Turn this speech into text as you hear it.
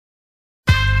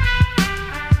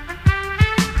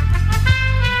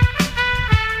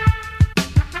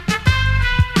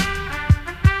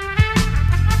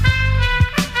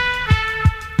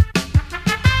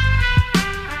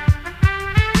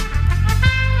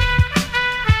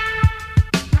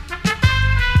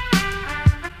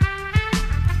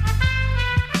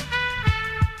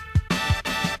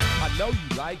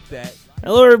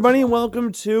Hello, everybody, and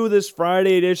welcome to this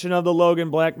Friday edition of the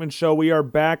Logan Blackman Show. We are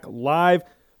back live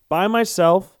by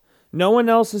myself. No one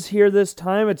else is here this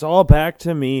time. It's all back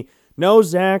to me. No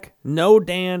Zach, no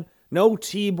Dan, no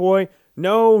T-Boy,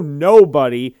 no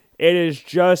nobody. It is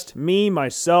just me,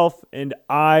 myself, and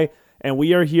I, and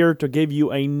we are here to give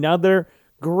you another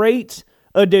great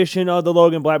edition of the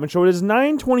Logan Blackman Show. It is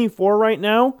 9:24 right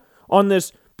now on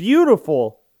this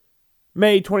beautiful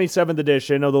May 27th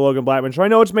edition of the Logan Blackman Show. I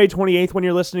know it's May 28th when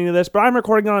you're listening to this, but I'm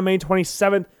recording on May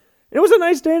 27th. It was a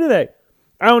nice day today.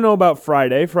 I don't know about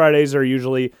Friday. Fridays are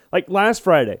usually, like last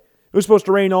Friday, it was supposed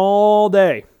to rain all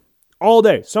day. All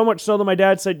day. So much so that my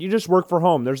dad said, you just work from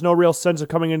home. There's no real sense of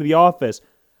coming into the office.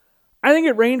 I think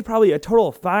it rained probably a total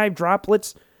of 5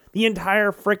 droplets the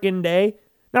entire freaking day.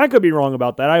 Now, I could be wrong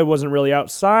about that. I wasn't really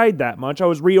outside that much. I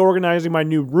was reorganizing my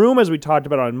new room as we talked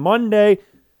about on Monday.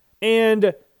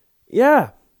 And yeah,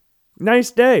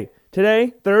 nice day.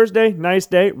 Today, Thursday, nice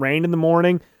day. Rain in the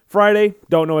morning. Friday,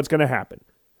 don't know what's going to happen.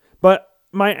 But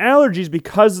my allergies,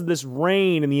 because of this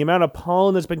rain and the amount of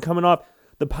pollen that's been coming off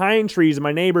the pine trees in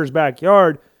my neighbor's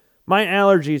backyard, my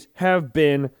allergies have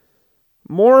been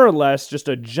more or less just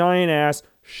a giant-ass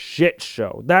shit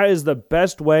show. That is the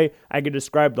best way I could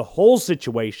describe the whole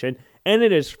situation, and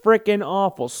it is freaking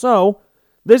awful. So,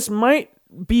 this might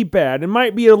be bad. It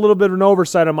might be a little bit of an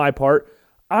oversight on my part.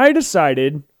 I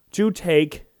decided to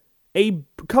take a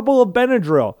couple of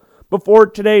Benadryl before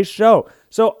today's show.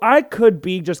 So I could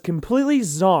be just completely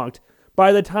zonked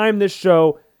by the time this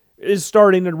show is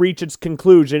starting to reach its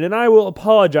conclusion. And I will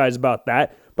apologize about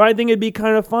that. But I think it'd be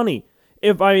kind of funny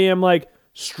if I am like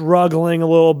struggling a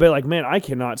little bit. Like, man, I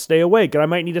cannot stay awake. And I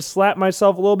might need to slap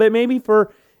myself a little bit. Maybe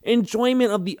for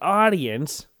enjoyment of the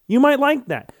audience. You might like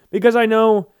that. Because I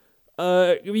know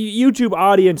YouTube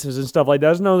audiences and stuff like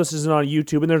that. I know this isn't on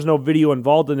YouTube and there's no video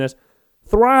involved in this.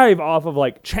 Thrive off of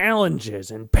like challenges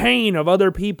and pain of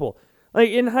other people. Like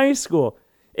in high school,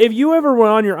 if you ever went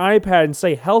on your iPad and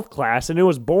say health class and it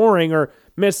was boring or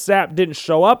Miss Sapp didn't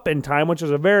show up in time, which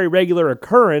is a very regular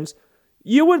occurrence,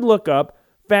 you would look up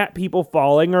fat people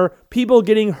falling or people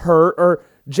getting hurt or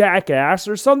jackass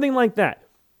or something like that.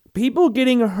 People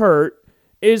getting hurt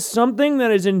is something that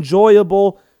is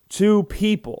enjoyable to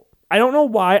people. I don't know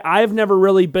why. I've never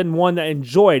really been one that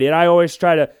enjoyed it. I always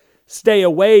try to stay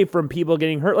away from people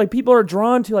getting hurt. Like, people are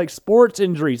drawn to, like, sports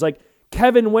injuries. Like,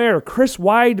 Kevin Ware, Chris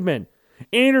Weidman,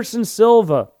 Anderson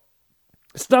Silva.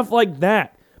 Stuff like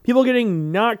that. People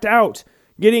getting knocked out.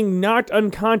 Getting knocked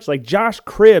unconscious. Like Josh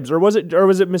Cribbs. Or was it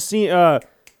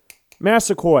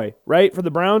Massaquoi, right? For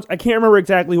the Browns? I can't remember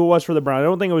exactly who it was for the Browns. I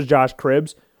don't think it was Josh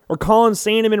Cribbs. Or Colin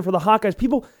Sandeman for the Hawkeyes.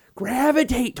 People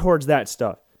gravitate towards that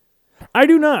stuff. I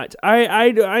do not. I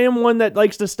am one that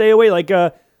likes to stay away. Like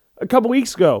a couple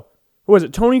weeks ago, who was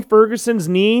it? Tony Ferguson's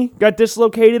knee got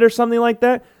dislocated or something like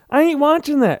that. I ain't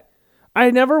watching that.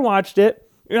 I never watched it,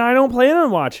 and I don't plan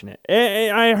on watching it.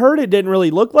 I heard it didn't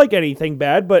really look like anything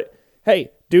bad, but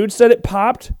hey, dude said it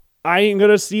popped. I ain't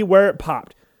gonna see where it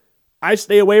popped. I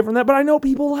stay away from that, but I know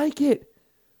people like it.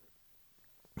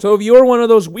 So if you're one of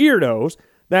those weirdos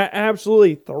that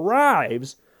absolutely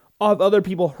thrives off other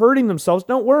people hurting themselves,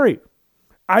 don't worry.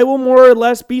 I will more or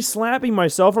less be slapping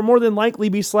myself, or more than likely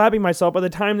be slapping myself by the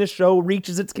time this show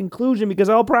reaches its conclusion, because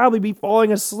I'll probably be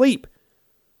falling asleep.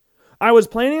 I was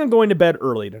planning on going to bed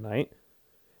early tonight,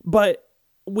 but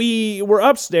we were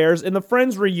upstairs and the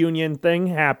Friends reunion thing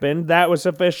happened. That was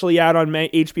officially out on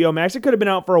HBO Max. It could have been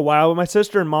out for a while, but my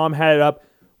sister and mom had it up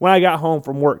when I got home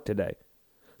from work today.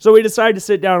 So we decided to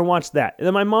sit down and watch that. And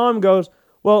then my mom goes,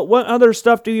 well, what other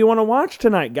stuff do you want to watch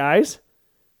tonight, guys?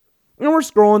 And we're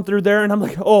scrolling through there, and I'm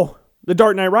like, oh, The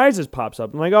Dark Knight Rises pops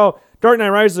up. I'm like, oh, Dark Knight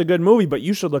Rises is a good movie, but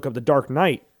you should look up The Dark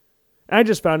Knight. And I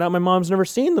just found out my mom's never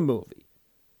seen the movie.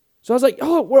 So I was like,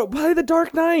 oh, why The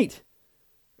Dark Knight?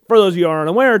 For those of you who aren't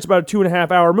aware, it's about a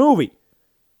 2.5 hour movie.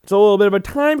 It's a little bit of a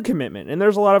time commitment, and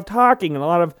there's a lot of talking and a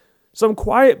lot of some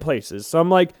quiet places,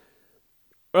 some like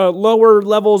lower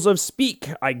levels of speak,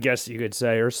 I guess you could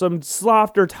say, or some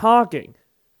softer talking.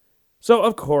 So,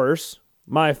 of course,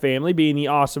 my family, being the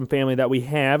awesome family that we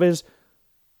have, is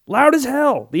loud as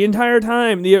hell the entire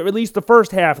time, at least the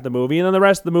first half of the movie, and then the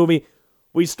rest of the movie,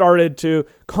 we started to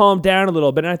calm down a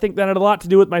little bit, and I think that had a lot to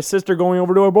do with my sister going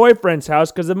over to her boyfriend's house,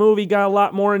 because the movie got a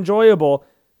lot more enjoyable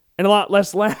and a lot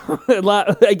less loud.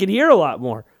 I could hear a lot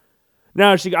more.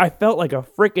 Now, I felt like a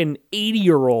freaking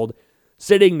 80-year-old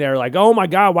sitting there like, oh my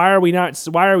God, why are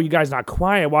you guys not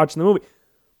quiet watching the movie?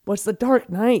 What's The Dark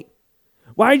Knight?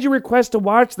 Why'd you request to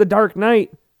watch The Dark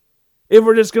Knight if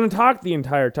we're just going to talk the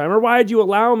entire time? Or why'd you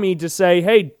allow me to say,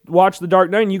 hey, watch The Dark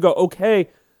Knight, and you go, okay,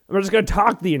 I'm just going to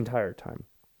talk the entire time?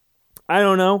 I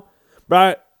don't know,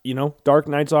 but Dark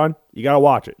Knight's on, you got to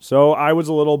watch it. So I was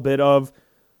a little bit of,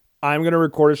 I'm going to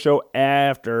record a show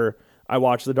after I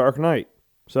watch The Dark Knight.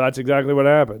 So that's exactly what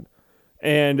happened.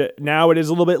 And now it is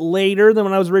a little bit later than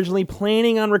when I was originally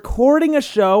planning on recording a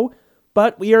show,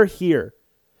 but we are here.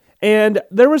 And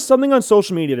there was something on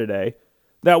social media today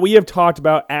that we have talked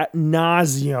about ad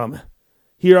nauseum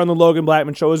here on the Logan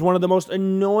Blackman Show is one of the most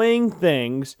annoying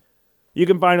things you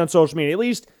can find on social media. At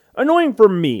least annoying for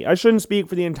me. I shouldn't speak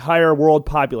for the entire world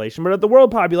population, but if the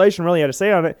world population really had to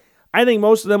say on it, I think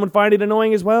most of them would find it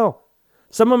annoying as well.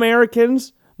 Some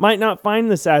Americans might not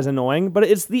find this as annoying, but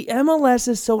it's the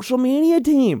MLS's social media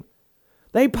team.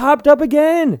 They popped up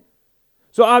again.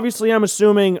 So obviously I'm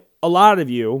assuming a lot of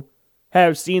you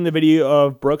have seen the video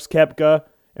of Brooks Koepka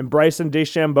and Bryson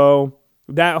DeChambeau,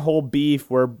 that whole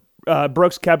beef where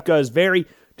Brooks Koepka is very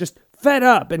just fed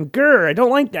up and I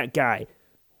don't like that guy.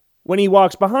 When he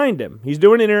walks behind him, he's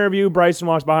doing an interview, Bryson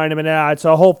walks behind him, and it's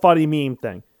a whole funny meme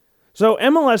thing. So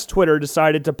MLS Twitter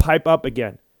decided to pipe up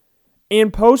again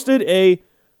and posted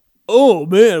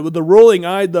with the rolling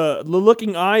eye, the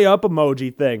looking eye up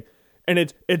emoji thing.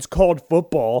 And it's called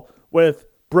football with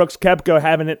Brooks Koepka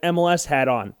having an MLS hat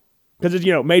on. Because it's,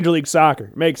 Major League Soccer.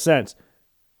 It makes sense.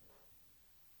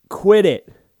 Quit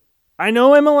it. I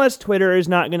know MLS Twitter is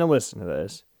not going to listen to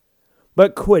this,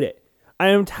 but quit it. I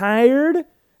am tired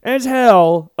as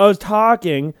hell of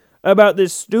talking about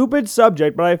this stupid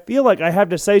subject, but I feel like I have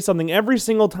to say something every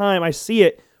single time I see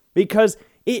it because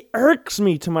it irks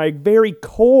me to my very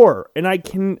core, and I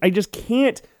just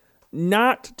can't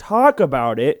not talk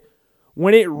about it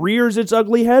when it rears its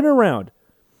ugly head around.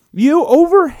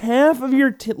 Over half of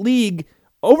your league,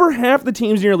 over half the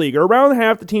teams in your league, or around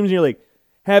half the teams in your league,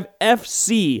 have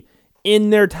FC in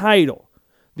their title.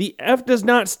 The F does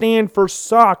not stand for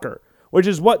soccer, which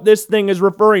is what this thing is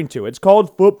referring to. It's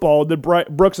called football.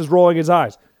 Brooks is rolling his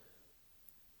eyes.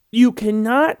 You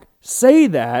cannot say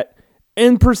that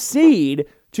and proceed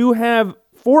to have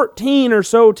 14 or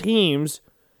so teams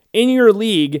in your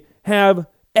league have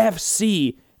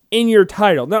FC in your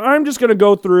title. Now, I'm just going to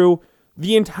go through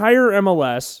the entire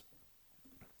MLS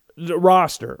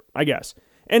roster, I guess.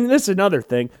 And this is another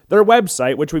thing. Their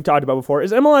website, which we've talked about before,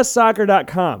 is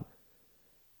MLSsoccer.com.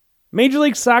 Major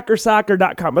League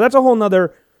Soccer.com. But that's a whole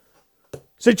nother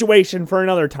situation for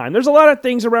another time. There's a lot of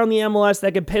things around the MLS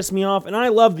that can piss me off, and I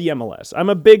love the MLS. I'm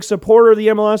a big supporter of the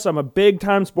MLS. I'm a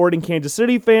big-time Sporting Kansas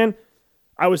City fan.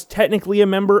 I was technically a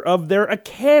member of their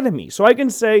academy. So I can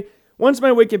say, once my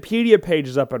Wikipedia page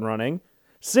is up and running,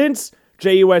 since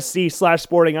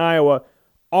JUSC/Sporting Iowa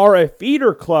are a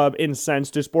feeder club in sense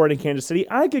to Sporting Kansas City,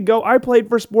 I played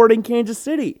for Sporting Kansas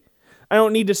City. I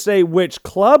don't need to say which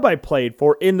club I played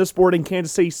for in the Sporting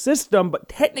Kansas City system, but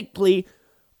technically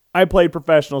I played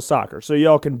professional soccer, so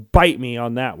y'all can bite me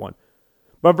on that one.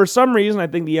 But for some reason, I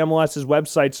think the MLS's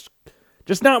website's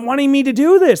just not wanting me to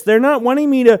do this. They're not wanting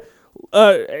me to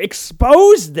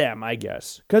expose them, I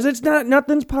guess, because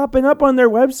nothing's popping up on their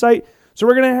website, so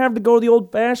we're going to have to go the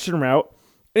old-fashioned route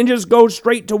and just go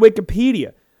straight to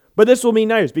Wikipedia. But this will be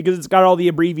nice because it's got all the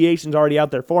abbreviations already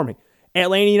out there for me.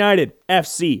 Atlanta United,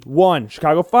 FC, 1.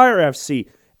 Chicago Fire, FC.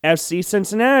 FC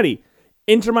Cincinnati.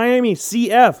 Inter Miami,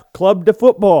 CF, Club de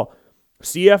Football.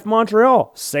 CF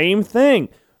Montreal, same thing.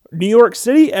 New York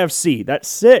City FC, that's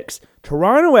 6.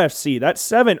 Toronto FC, that's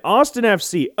 7. Austin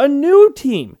FC, a new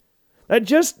team that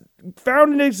just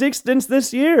found an existence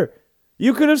this year.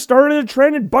 You could have started a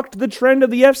trend and bucked the trend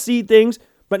of the FC things,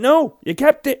 but no, you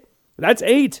kept it. That's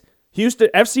 8. Houston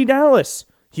FC Dallas.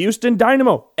 Houston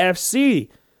Dynamo FC.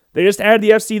 They just added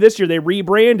the FC this year. They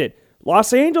rebranded.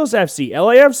 Los Angeles FC.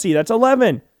 LAFC. That's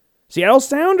 11. Seattle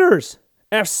Sounders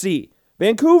FC.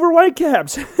 Vancouver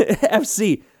Whitecaps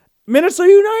FC. Minnesota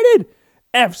United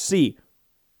FC.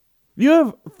 You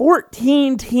have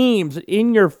 14 teams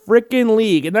in your freaking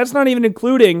league, and that's not even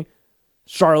including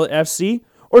Charlotte FC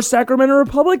or Sacramento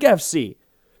Republic FC.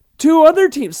 2 other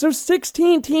teams. So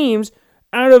 16 teams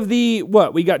out of the,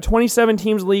 we got 27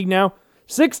 teams league now.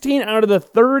 16 out of the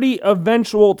 30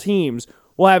 eventual teams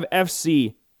will have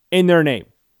FC in their name.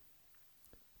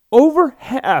 Over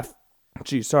half,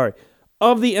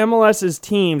 of the MLS's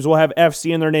teams will have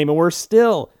FC in their name, and we're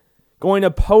still going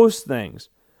to post things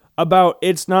about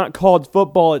it's not called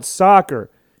football, it's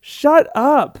soccer. Shut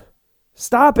up.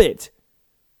 Stop it.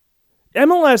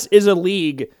 MLS is a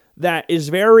league that is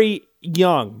very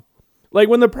young. Like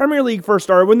when the Premier League first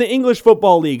started, when the English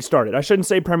Football League started, I shouldn't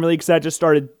say Premier League because that just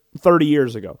started 30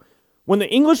 years ago. When the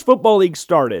English Football League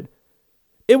started,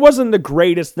 it wasn't the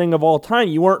greatest thing of all time.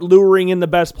 You weren't luring in the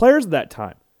best players at that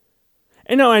time.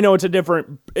 And now I know it's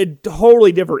a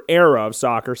totally different era of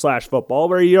soccer/football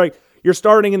where you're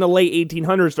starting in the late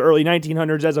 1800s to early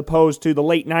 1900s as opposed to the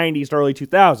late 90s to early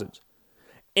 2000s.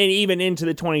 And even into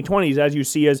the 2020s, as you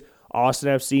see as Austin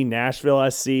FC, Nashville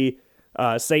SC,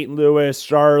 St. Louis,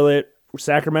 Charlotte,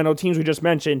 Sacramento, teams we just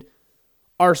mentioned,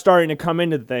 are starting to come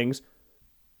into things.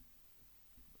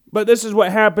 But this is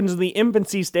what happens in the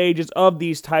infancy stages of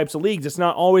these types of leagues. It's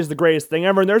not always the greatest thing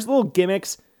ever. And there's little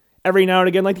gimmicks every now and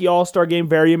again, like the All-Star game,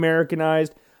 very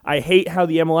Americanized. I hate how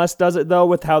the MLS does it, though,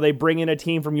 with how they bring in a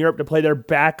team from Europe to play their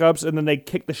backups, and then they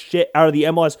kick the shit out of the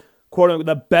MLS, quote-unquote,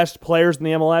 the best players in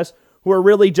the MLS, who are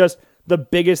really just the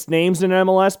biggest names in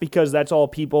MLS because that's all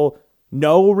people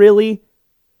know, really.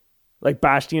 Like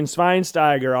Bastian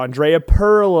Schweinsteiger, Andrea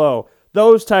Pirlo,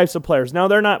 those types of players. Now,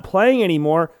 they're not playing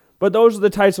anymore, but those are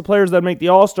the types of players that make the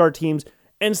All-Star teams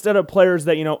instead of players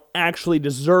that, actually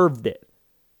deserved it.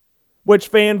 Which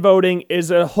fan voting is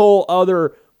a whole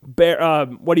other,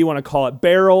 what do you want to call it,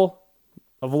 barrel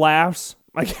of laughs,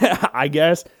 I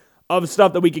guess, of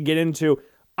stuff that we could get into.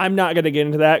 I'm not going to get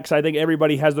into that because I think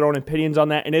everybody has their own opinions on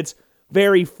that, and it's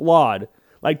very flawed.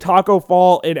 Like Taco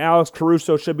Fall and Alex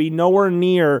Caruso should be nowhere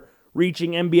near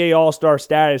reaching NBA All-Star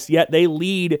status, yet they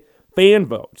lead fan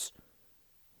votes.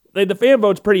 The fan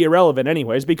vote's pretty irrelevant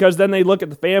anyways, because then they look at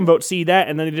the fan vote, see that,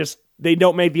 and then they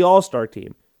don't make the All-Star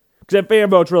team. Because if fan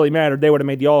votes really mattered, they would have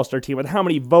made the All-Star team with how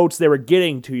many votes they were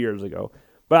getting 2 years ago.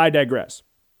 But I digress.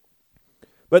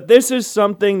 But this is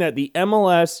something that the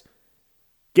MLS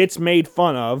gets made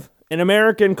fun of in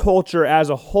American culture as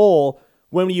a whole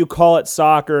when you call it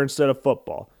soccer instead of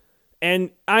football. And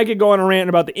I could go on a rant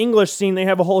about the English scene. They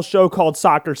have a whole show called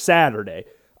Soccer Saturday.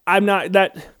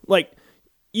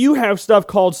 You have stuff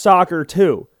called soccer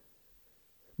too.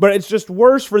 But it's just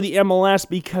worse for the MLS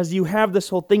because you have this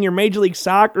whole thing. Your Major League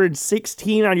Soccer and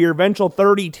 16 out of your eventual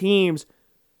 30 teams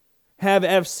have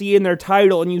FC in their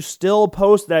title, and you still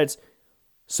post that it's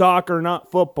soccer,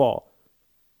 not football.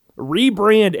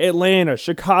 Rebrand Atlanta,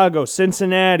 Chicago,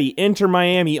 Cincinnati, Inter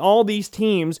Miami, all these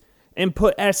teams, and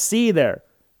put SC there.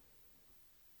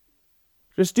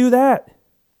 Just do that.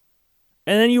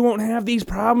 And then you won't have these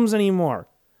problems anymore.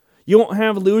 You won't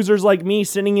have losers like me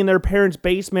sitting in their parents'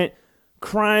 basement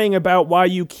crying about why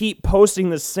you keep posting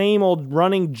the same old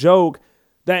running joke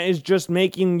that is just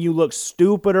making you look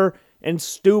stupider and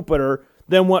stupider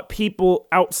than what people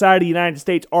outside of the United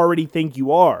States already think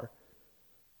you are.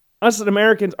 Us as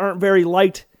Americans aren't very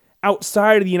liked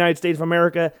outside of the United States of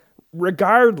America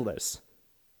regardless.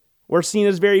 We're seen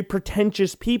as very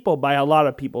pretentious people by a lot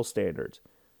of people's standards.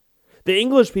 The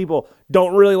English people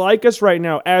don't really like us right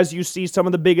now, as you see some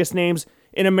of the biggest names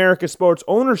in America's sports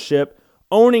ownership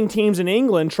owning teams in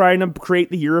England trying to create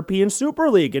the European Super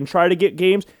League and try to get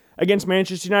games against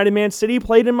Manchester United, Man City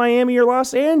played in Miami or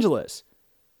Los Angeles.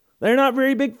 They're not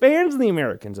very big fans of the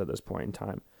Americans at this point in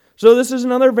time. So this is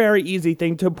another very easy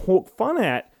thing to poke fun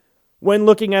at when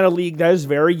looking at a league that is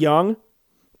very young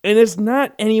and is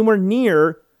not anywhere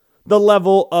near the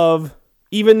level of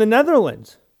even the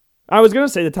Netherlands. I was going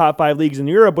to say the top 5 leagues in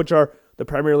Europe, which are the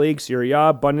Premier League, Serie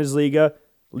A, Bundesliga,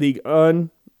 Ligue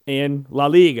 1, and La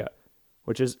Liga,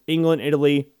 which is England,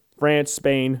 Italy, France,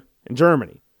 Spain, and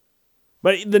Germany.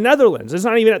 But the Netherlands is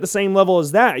not even at the same level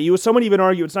as that. Some would even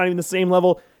argue it's not even the same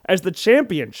level as the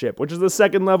Championship, which is the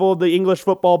second level of the English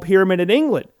football pyramid in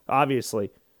England,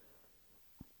 obviously.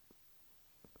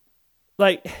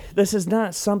 This is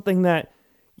not something that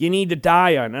you need to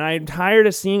die on. And I'm tired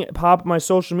of seeing it pop on my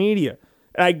social media.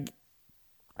 I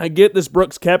get this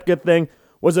Brooks Koepka thing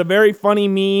was a very funny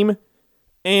meme,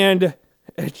 and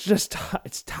it's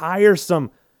tiresome.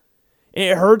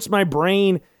 It hurts my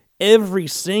brain every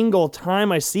single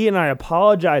time I see it, and I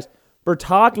apologize for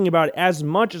talking about it as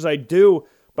much as I do,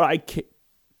 but I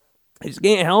just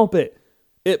can't help it.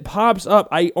 It pops up.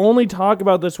 I only talk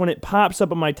about this when it pops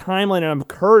up on my timeline, and I'm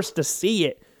cursed to see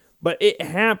it, but it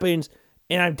happens,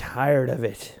 and I'm tired of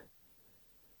it.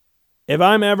 If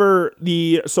I'm ever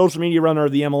the social media runner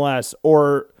of the MLS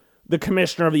or the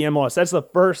commissioner of the MLS, that's the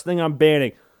first thing I'm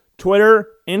banning. Twitter,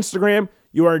 Instagram,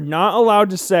 you are not allowed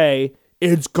to say,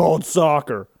 it's called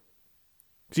soccer.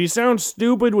 Because you sound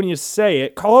stupid when you say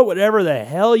it. Call it whatever the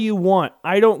hell you want.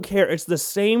 I don't care. It's the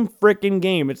same freaking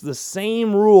game. It's the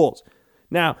same rules.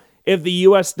 Now, if the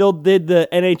U.S. still did the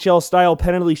NHL-style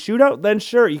penalty shootout, then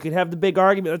sure, you could have the big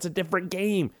argument. That's a different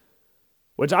game.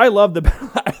 Which I love.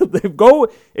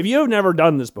 If you have never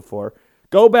done this before,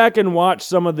 go back and watch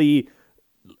some of the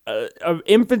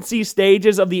infancy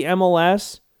stages of the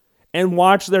MLS and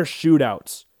watch their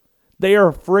shootouts. They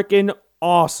are freaking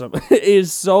awesome. It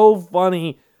is so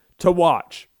funny to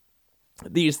watch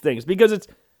these things because it's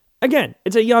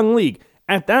a young league.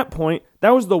 At that point,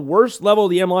 that was the worst level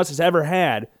the MLS has ever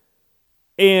had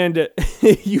And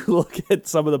you look at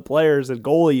some of the players and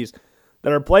goalies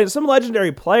that are playing, some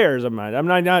legendary players of mine. I'm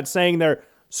not saying they're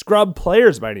scrub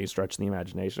players by any stretch of the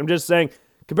imagination. I'm just saying,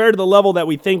 compared to the level that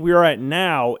we think we are at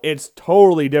now, it's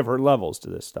totally different levels to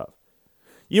this stuff.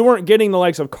 You weren't getting the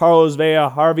likes of Carlos Vela,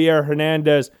 Javier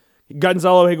Hernandez,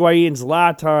 Gonzalo Higuain,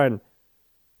 Zlatan.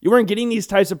 You weren't getting these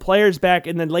types of players back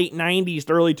in the late 90s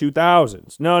to early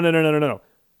 2000s. No.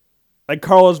 Like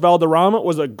Carlos Valderrama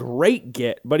was a great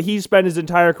get, but he spent his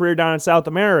entire career down in South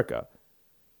America.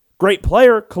 Great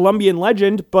player, Colombian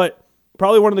legend, but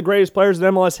probably one of the greatest players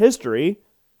in MLS history.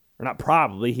 Or not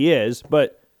probably, he is,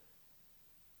 but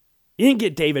you didn't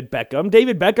get David Beckham.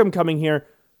 David Beckham coming here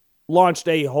launched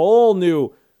a whole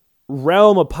new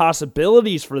realm of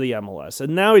possibilities for the MLS,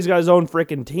 and now he's got his own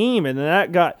freaking team, and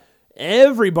that got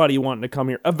everybody wanting to come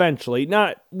here eventually.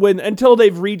 Until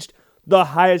they've reached the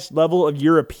highest level of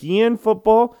European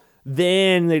football,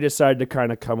 then they decide to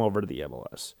kind of come over to the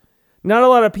MLS. Not a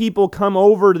lot of people come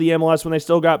over to the MLS when they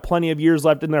still got plenty of years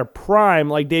left in their prime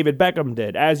like David Beckham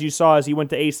did, as you saw as he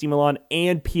went to AC Milan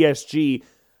and PSG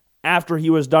after he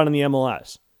was done in the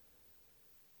MLS.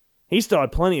 He still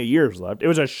had plenty of years left. It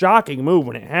was a shocking move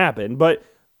when it happened, but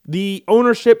the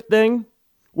ownership thing,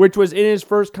 which was in his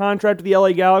first contract with the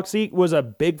LA Galaxy, was a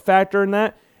big factor in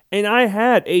that. And I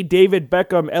had a David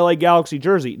Beckham LA Galaxy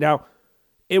jersey. Now,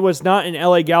 it was not an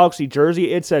LA Galaxy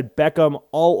jersey. It said Beckham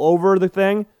all over the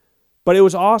thing, but it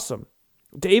was awesome.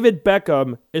 David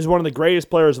Beckham is one of the greatest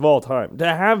players of all time. To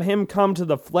have him come to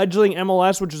the fledgling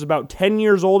MLS, which was about 10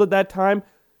 years old at that time,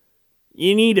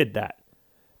 you needed that.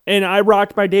 And I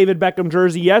rocked my David Beckham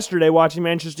jersey yesterday watching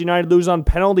Manchester United lose on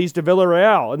penalties to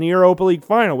Villarreal in the Europa League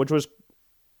final, which was,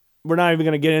 we're not even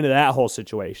going to get into that whole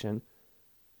situation.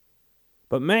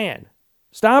 But man,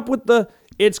 stop with the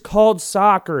it's called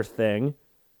soccer thing.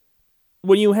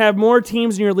 When you have more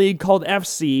teams in your league called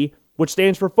FC, which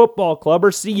stands for football club, or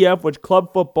CF, which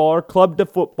club football, or club to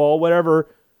football,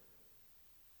 whatever,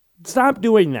 stop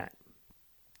doing that.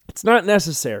 It's not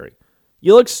necessary.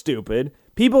 You look stupid.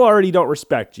 People already don't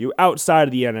respect you outside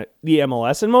of the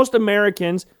MLS, and most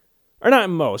Americans, or not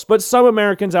most, but some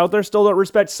Americans out there still don't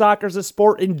respect soccer as a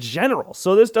sport in general.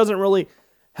 So this doesn't really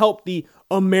help the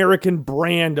American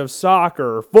brand of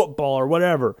soccer or football or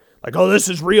whatever. Like, oh, this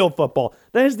is real football.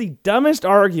 That is the dumbest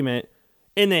argument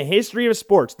in the history of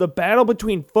sports. The battle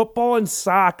between football and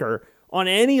soccer on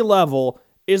any level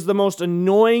is the most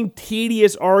annoying,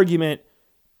 tedious argument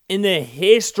in the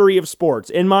history of sports,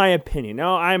 in my opinion.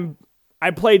 Now,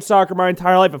 I played soccer my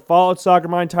entire life. I followed soccer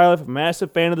my entire life. I'm a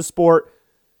massive fan of the sport.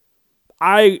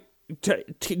 I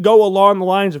go along the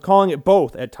lines of calling it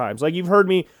both at times. Like you've heard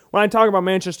me, when I talk about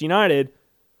Manchester United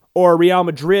or Real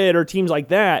Madrid or teams like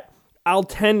that, I'll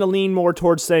tend to lean more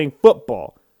towards saying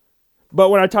football. But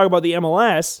when I talk about the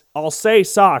MLS, I'll say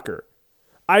soccer.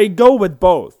 I go with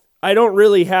both. I don't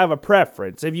really have a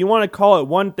preference. If you want to call it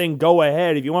one thing, go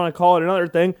ahead. If you want to call it another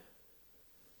thing,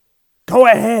 go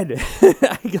ahead.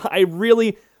 I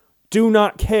really do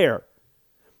not care.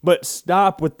 But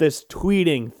stop with this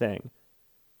tweeting thing.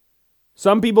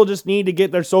 Some people just need to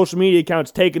get their social media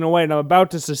accounts taken away, and I'm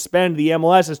about to suspend the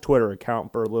MLS's Twitter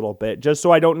account for a little bit, just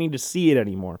so I don't need to see it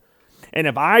anymore. And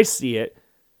if I see it,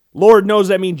 Lord knows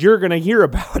that means you're going to hear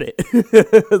about it.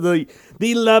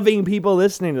 the loving people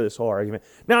listening to this whole argument.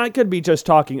 Now, I could be just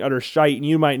talking utter shite, and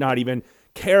you might not even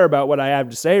care about what I have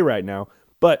to say right now,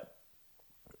 but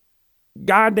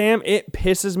goddamn, it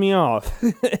pisses me off,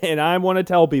 and I want to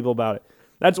tell people about it.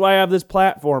 That's why I have this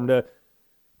platform that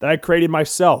I created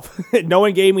myself. No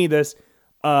one gave me this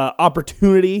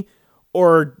opportunity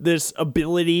or this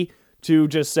ability to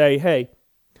just say, hey,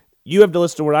 you have to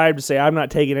listen to what I have to say. I'm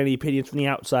not taking any opinions from the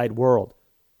outside world.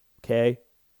 Okay?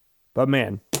 But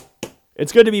man,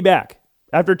 it's good to be back.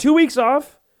 After 2 weeks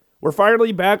off, we're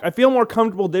finally back. I feel more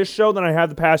comfortable this show than I have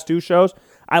the past two shows.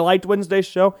 I liked Wednesday's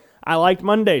show. I liked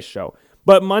Monday's show.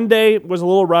 But Monday was a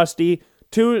little rusty.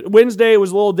 Wednesday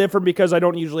was a little different because I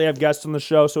don't usually have guests on the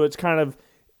show, so it's kind of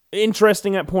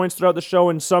interesting at points throughout the show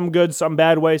in some good, some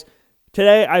bad ways.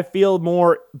 Today, I feel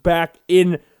more back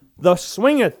in the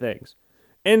swing of things.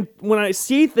 And when I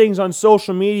see things on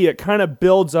social media, it kind of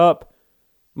builds up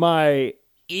my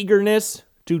eagerness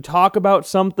to talk about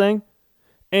something.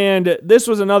 And this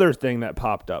was another thing that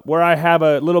popped up where I have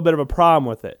a little bit of a problem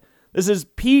with it. This is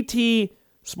PT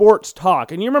Sports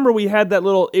Talk. And you remember we had that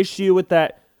little issue with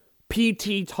that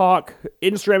PT Talk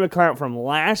Instagram account from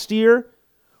last year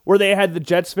where they had the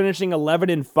Jets finishing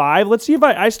 11-5. Let's see if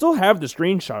I still have the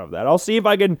screenshot of that. I'll see if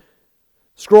I can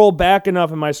scroll back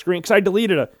enough in my screen because I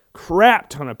deleted a crap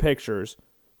ton of pictures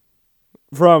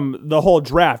from the whole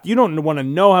draft. You don't want to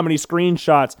know how many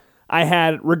screenshots I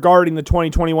had regarding the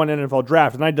 2021 NFL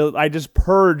Draft. And I just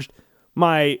purged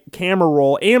my camera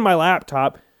roll and my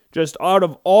laptop just out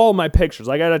of all my pictures.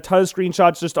 I got a ton of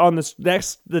screenshots just on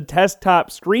the desktop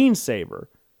screensaver.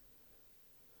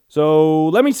 So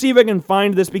let me see if I can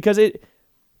find this, because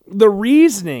the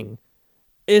reasoning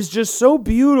is just so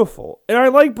beautiful. And I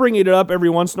like bringing it up every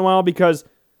once in a while because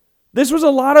this was a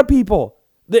lot of people.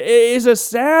 It is a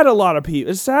sad amount of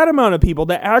people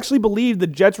that actually believed the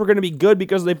Jets were going to be good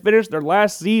because they finished their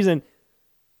last season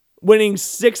winning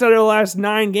 6 out of the last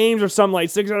 9 games or something, like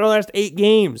 6 out of the last 8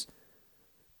 games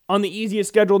on the easiest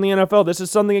schedule in the NFL. This is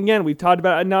something, again, we've talked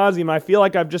about ad nauseum. I feel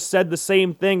like I've just said the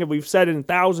same thing, and we've said it in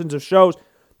thousands of shows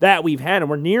that we've had, and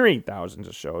we're nearing thousands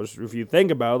of shows, if you think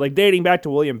about it. Like, dating back to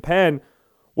William Penn,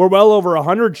 we're well over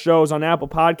 100 shows on Apple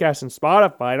Podcasts and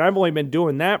Spotify, and I've only been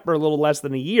doing that for a little less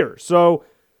than a year. So,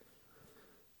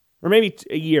 or maybe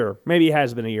a year. Maybe it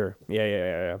has been a year.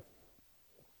 Yeah.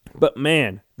 But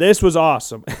man, this was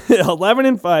awesome.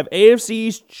 11-5, AFC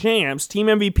East champs, team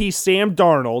MVP Sam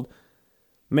Darnold.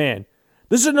 Man,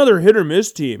 this is another hit or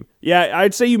miss team. Yeah,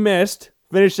 I'd say you missed,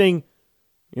 finishing,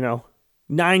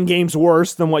 9 games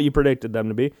worse than what you predicted them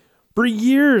to be for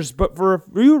years. But for a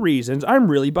few reasons,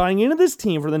 I'm really buying into this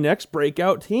team for the next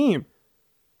breakout team.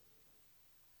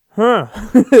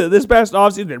 This past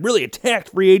offseason, they really attacked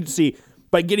free agency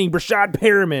by getting Brashad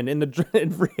Perriman in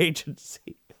free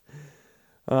agency.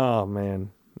 Oh,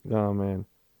 man.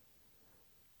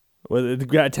 Well, they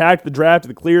got attacked the draft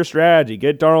with a clear strategy.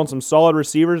 Get Darnold some solid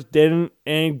receivers,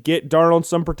 and get Darnold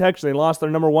some protection. They lost their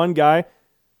number 1 guy,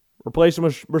 replaced him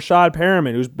with Brashad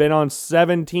Perriman, who's been on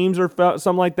 7 teams or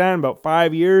something like that in about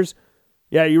 5 years.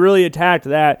 Yeah, you really attacked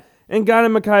that. And got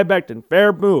him Mekhi Becton.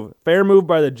 Fair move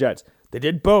by the Jets. They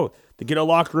did both to get a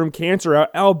locker room cancer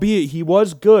out, albeit he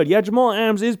was good. Yeah, Jamal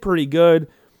Adams is pretty good.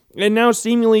 And now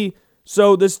seemingly,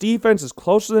 so this defense is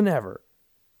closer than ever.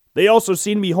 They also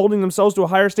seem to be holding themselves to a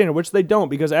higher standard, which they don't,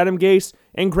 because Adam Gase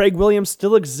and Craig Williams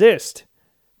still exist.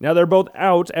 Now they're both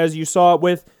out, as you saw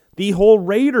with the whole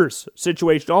Raiders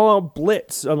situation, all out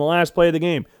blitz on the last play of the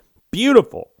game.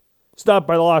 Beautiful stuff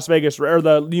by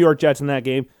the New York Jets in that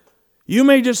game. You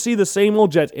may just see the same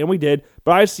old Jets, and we did,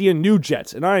 but I see a new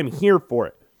Jets, and I am here for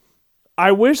it.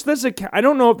 I wish I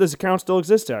don't know if this account still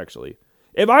exists, actually.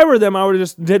 If I were them, I would have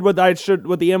just did what the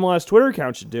MLS Twitter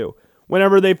account should do.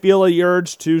 Whenever they feel a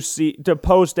urge to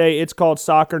post it's called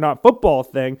soccer, not football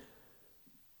thing.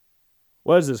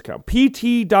 What is this account?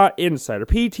 pt.insider.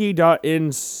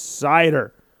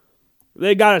 pt.insider.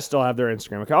 They got to still have their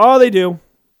Instagram account. Oh, they do.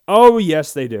 Oh,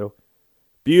 yes, they do.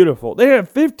 Beautiful. They have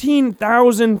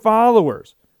 15,000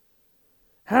 followers.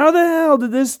 How the hell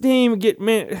did this team get...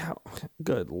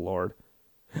 Good Lord.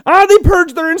 They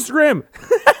purged their Instagram.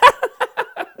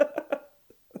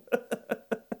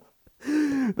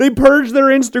 They purged their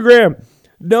Instagram.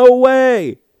 No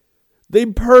way. They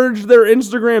purged their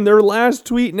Instagram. Their last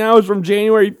tweet now is from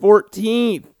January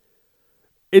 14th.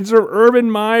 It's from Urban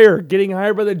Meyer getting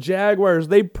hired by the Jaguars.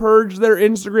 They purged their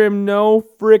Instagram. No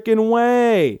freaking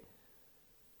way.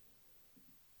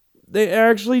 They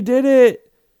actually did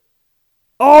it.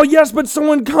 Oh, yes, but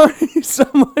someone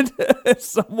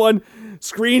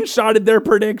screenshotted their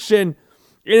prediction.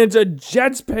 And it's a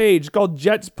Jets page called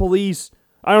Jets Police.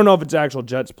 I don't know if it's actual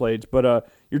Jets page, but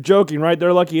you're joking, right?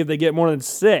 They're lucky if they get more than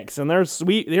 6, and they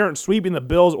aren't sweeping the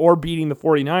Bills or beating the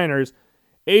 49ers.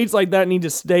 Aides like that need to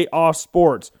stay off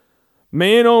sports.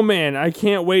 Man, oh man, I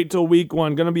can't wait till week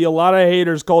 1. Going to be a lot of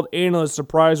haters called analysts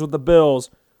surprised with the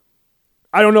Bills.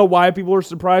 I don't know why people were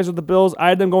surprised with the Bills. I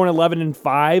had them going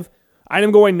 11-5. I had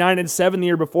them going 9-7 the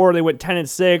year before. They went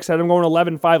 10-6. I had them going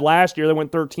 11-5 last year. They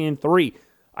went 13-3.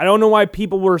 I don't know why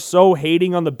people were so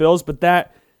hating on the Bills, but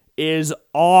that is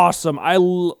awesome.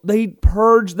 They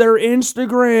purged their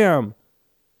Instagram.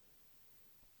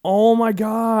 Oh my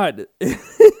God.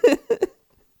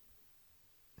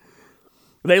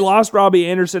 They lost Robbie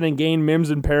Anderson and gained Mims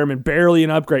and Perriman. Barely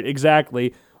an upgrade.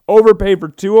 Exactly. Overpaid for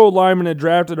 2 linemen and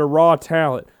drafted a raw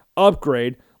talent.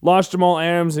 Upgrade. Lost Jamal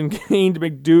Adams and gained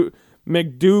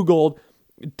McDougald.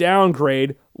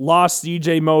 Downgrade. Lost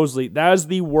CJ Mosley. That is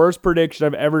the worst prediction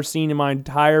I've ever seen in my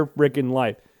entire freaking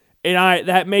life. And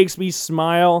that makes me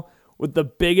smile with the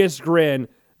biggest grin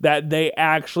that they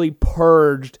actually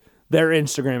purged their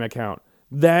Instagram account.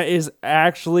 That is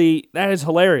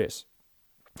hilarious.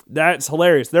 That's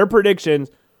hilarious. Their predictions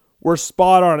were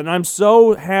spot on, and I'm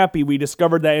so happy we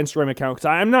discovered that Instagram account because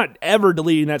I'm not ever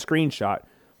deleting that screenshot.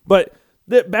 But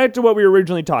back to what we were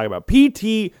originally talking about.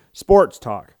 PT Sports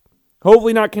Talk.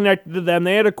 Hopefully not connected to them.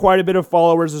 They had quite a bit of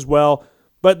followers as well.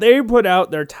 But they put out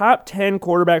their top 10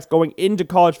 quarterbacks going into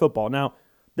college football. Now,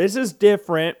 this is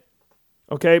different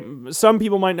Okay, some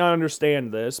people might not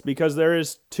understand this because there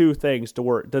is two things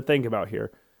to think about here.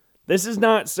 This is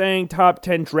not saying top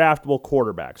 10 draftable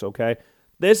quarterbacks, okay?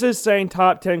 This is saying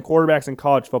top 10 quarterbacks in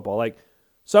college football. Like,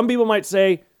 some people might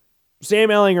say Sam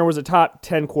Ehlinger was a top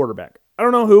 10 quarterback. I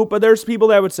don't know who, but there's people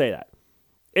that would say that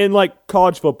in, like,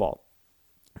 college football.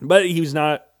 But he's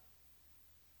not.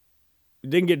 He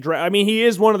didn't get drafted. I mean, he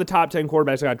is one of the top 10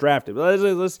 quarterbacks that got drafted. But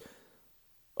let's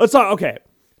talk, okay,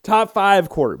 top 5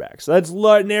 quarterbacks. Let's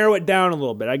narrow it down a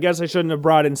little bit. I guess I shouldn't have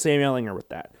brought in Sam Ehlinger with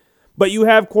that. But you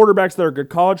have quarterbacks that are good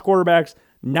college quarterbacks,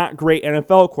 not great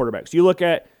NFL quarterbacks. You look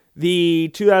at the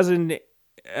 2000,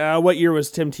 what year was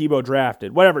Tim Tebow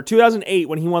drafted? Whatever, 2008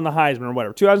 when he won the Heisman or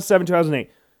whatever. 2007, 2008.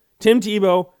 Tim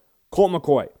Tebow, Colt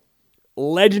McCoy.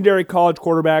 Legendary college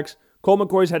quarterbacks. Colt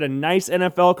McCoy's had a nice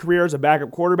NFL career as a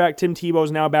backup quarterback. Tim Tebow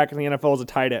is now back in the NFL as a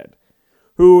tight end,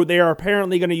 who they are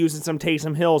apparently going to use in some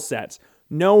Taysom Hill sets.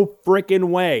 No freaking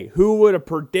way. Who would have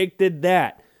predicted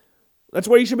that? That's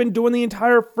what he should have been doing the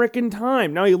entire freaking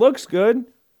time. Now, he looks good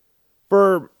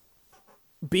for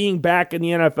being back in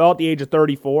the NFL at the age of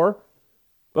 34.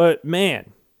 But,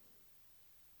 man,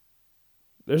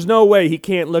 there's no way he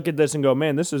can't look at this and go,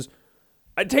 man, this is...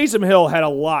 Taysom Hill had a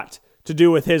lot to do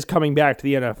with his coming back to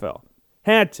the NFL.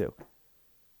 Had to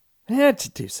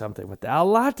do something with that. A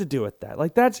lot to do with that.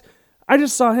 Like, that's... I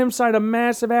just saw him sign a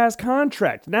massive-ass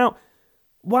contract. Now...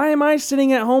 why am I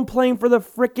sitting at home playing for the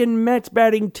frickin' Mets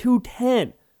batting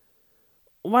 .210?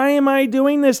 Why am I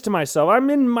doing this to myself? I'm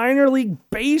in minor league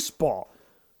baseball,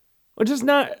 which is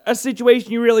not a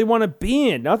situation you really want to be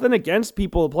in. Nothing against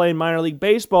people playing minor league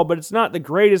baseball, but it's not the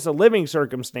greatest of living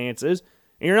circumstances,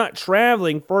 and you're not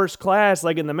traveling first class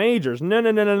like in the majors.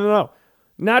 No.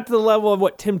 Not to the level of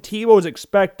what Tim Tebow was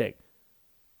expecting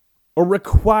or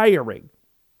requiring.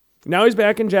 Now he's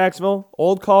back in Jacksonville,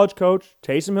 old college coach,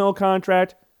 Taysom Hill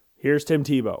contract. Here's Tim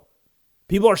Tebow.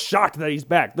 People are shocked that he's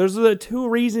back. Those are the two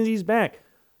reasons he's back.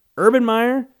 Urban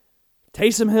Meyer,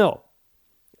 Taysom Hill.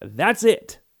 That's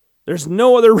it. There's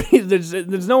no other reason.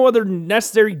 There's no other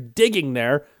necessary digging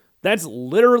there. That's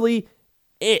literally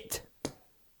it.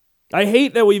 I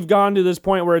hate that we've gone to this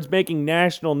point where it's making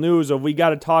national news of we got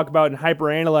to talk about and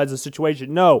hyperanalyze the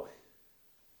situation. No.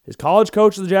 His college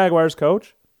coach is the Jaguars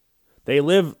coach. They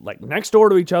live like next door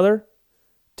to each other.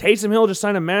 Taysom Hill just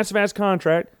signed a massive-ass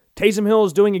contract. Taysom Hill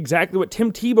is doing exactly what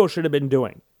Tim Tebow should have been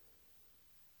doing.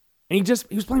 And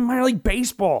he was playing minor league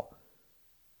baseball.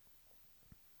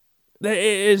 It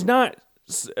is not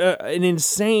an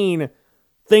insane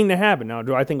thing to happen. Now,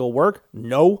 do I think it'll work?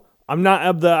 No. I'm not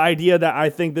of the idea that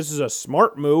I think this is a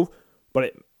smart move,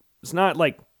 but it's not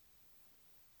like,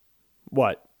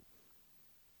 what?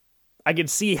 I can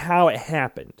see how it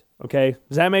happened. Okay?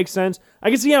 Does that make sense? I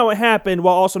can see how it happened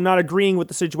while also not agreeing with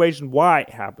the situation why it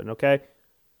happened, okay?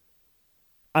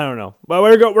 I don't know. But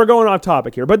we're going off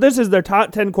topic here. But this is their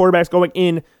top 10 quarterbacks going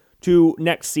into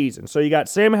next season. So you got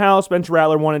Sam Howell, Spencer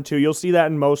Rattler, 1 and 2. You'll see that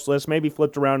in most lists, maybe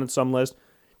flipped around in some lists.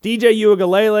 DJ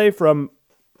Uiagalelei from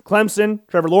Clemson,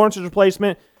 Trevor Lawrence's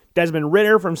replacement. Desmond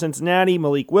Ridder from Cincinnati,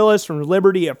 Malik Willis from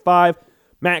Liberty at 5.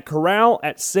 Matt Corral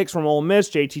at 6 from Ole Miss,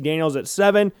 JT Daniels at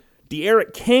 7.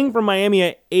 De'Aaron King from Miami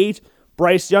at 8,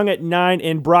 Bryce Young at 9,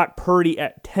 and Brock Purdy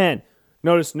at 10.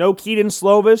 Notice no Keaton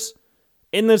Slovis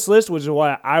in this list, which is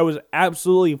why I was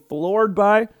absolutely floored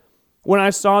by when I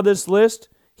saw this list.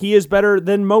 He is better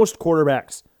than most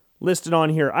quarterbacks listed on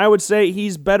here. I would say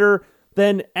he's better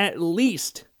than at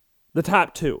least the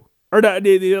top 2. Or at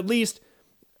least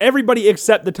everybody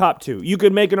except the top 2. You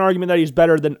could make an argument that he's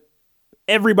better than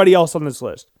everybody else on this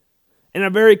list. And a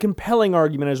very compelling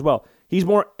argument as well. He's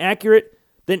more accurate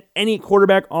than any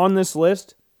quarterback on this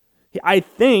list. I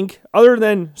think, other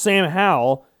than Sam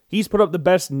Howell, he's put up the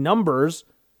best numbers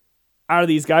out of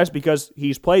these guys because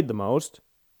he's played the most.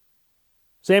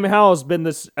 Sam Howell's been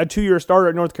a 2-year starter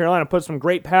at North Carolina, put some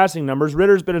great passing numbers.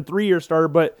 Ritter's been a 3-year starter,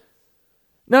 but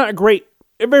not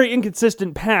a very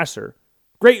inconsistent passer.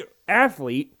 Great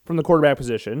athlete from the quarterback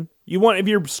position. If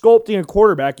you're sculpting a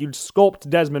quarterback, you'd sculpt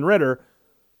Desmond Ridder,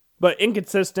 but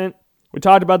inconsistent. We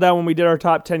talked about that when we did our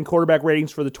top 10 quarterback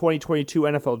ratings for the 2022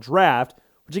 NFL Draft,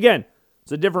 which again,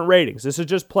 it's a different ratings. This is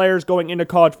just players going into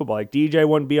college football. Like DJ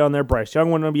wouldn't be on there, Bryce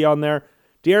Young wouldn't be on there.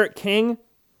 De'Aaron King,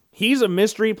 he's a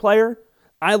mystery player.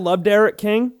 I love De'Aaron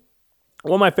King,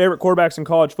 one of my favorite quarterbacks in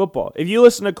college football. If you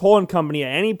listen to Cole and Company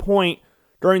at any point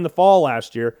during the fall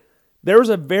last year, there was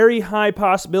a very high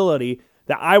possibility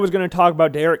that I was going to talk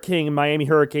about De'Aaron King in Miami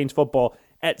Hurricanes football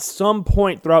at some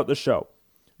point throughout the show.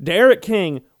 De'Aaron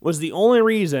King was the only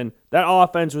reason that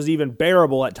offense was even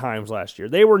bearable at times last year.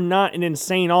 They were not an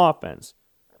insane offense.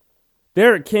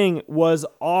 De'Aaron King was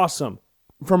awesome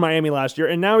from Miami last year,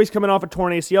 and now he's coming off a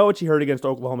torn ACL, which he hurt against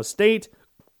Oklahoma State.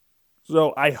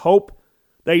 So I hope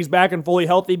that he's back and fully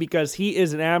healthy because he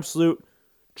is an absolute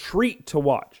treat to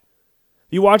watch.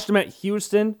 You watched him at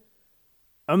Houston,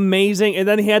 amazing. And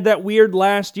then he had that weird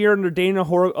last year under Dana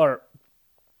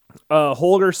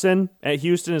Holgerson at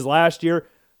Houston his last year.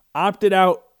 Opted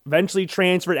out, eventually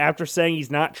transferred after saying he's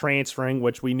not transferring,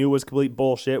 which we knew was complete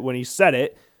bullshit when he said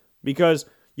it, because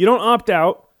you don't opt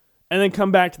out and then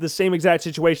come back to the same exact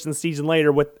situation the season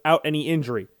later without any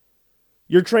injury.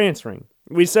 You're transferring.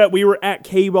 We were at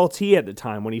KULT at the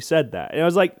time when he said that. And I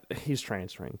was like, he's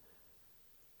transferring.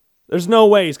 There's no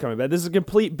way he's coming back. This is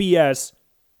complete BS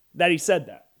that he said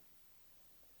that.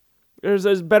 There's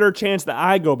a better chance that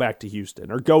I go back to Houston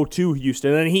or go to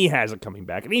Houston than he has it coming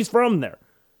back. And he's from there.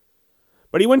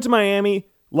 But he went to Miami,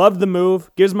 loved the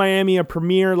move, gives Miami a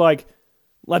premier,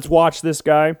 let's watch this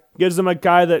guy. Gives them a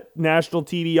guy that national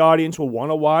TV audience will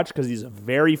want to watch because he's a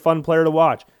very fun player to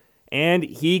watch. And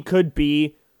he could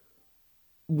be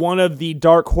one of the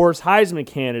dark horse Heisman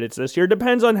candidates this year.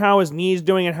 Depends on how his knee's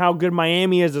doing and how good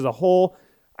Miami is as a whole.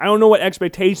 I don't know what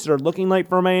expectations are looking like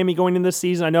for Miami going into this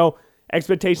season. I know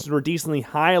expectations were decently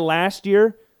high last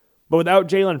year, but without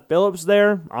Jalen Phillips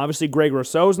there, obviously Greg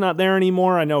Rousseau's not there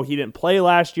anymore. I know he didn't play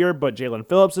last year, but Jalen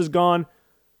Phillips is gone.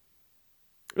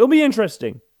 It'll be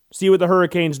interesting. See what the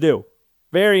Hurricanes do.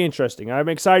 Very interesting. I'm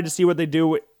excited to see what they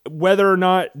do, whether or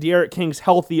not De'Aaron King's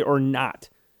healthy or not.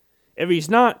 If he's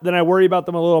not, then I worry about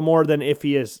them a little more than if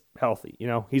he is healthy.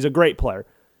 He's a great player.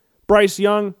 Bryce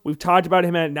Young, we've talked about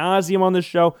him ad nauseum on this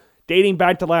show, dating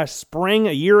back to last spring.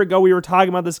 A year ago, we were talking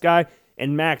about this guy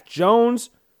and Mac Jones,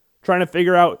 trying to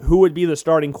figure out who would be the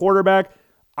starting quarterback.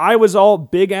 I was all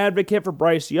big advocate for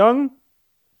Bryce Young,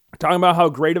 talking about how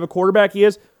great of a quarterback he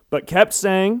is, but kept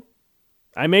saying,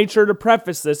 I made sure to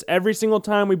preface this every single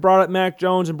time we brought up Mac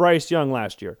Jones and Bryce Young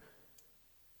last year.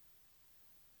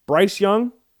 Bryce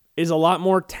Young is a lot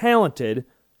more talented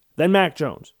than Mac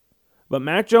Jones. But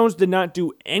Mac Jones did not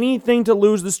do anything to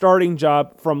lose the starting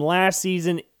job from last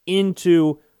season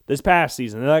into this past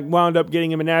season. That wound up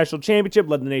getting him a national championship,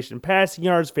 led the nation in passing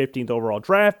yards, 15th overall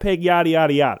draft pick, yada,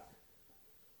 yada, yada.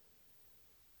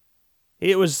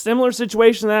 It was a similar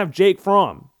situation to that of Jake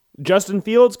Fromm. Justin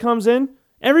Fields comes in.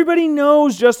 Everybody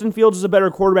knows Justin Fields is a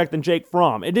better quarterback than Jake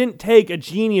Fromm. It didn't take a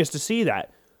genius to see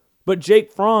that. But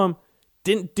Jake Fromm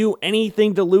didn't do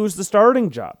anything to lose the starting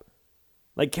job.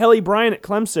 Like Kelly Bryant at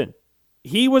Clemson.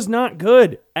 He was not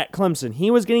good at Clemson.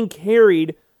 He was getting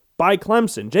carried by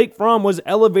Clemson. Jake Fromm was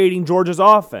elevating Georgia's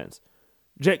offense.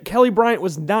 Kelly Bryant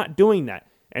was not doing that.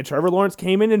 And Trevor Lawrence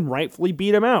came in and rightfully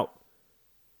beat him out.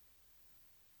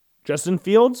 Justin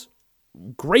Fields,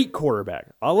 great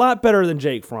quarterback. A lot better than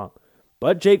Jake Fromm.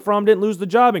 But Jake Fromm didn't lose the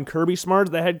job, and Kirby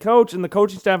Smart, the head coach, and the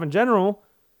coaching staff in general,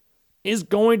 is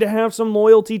going to have some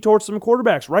loyalty towards some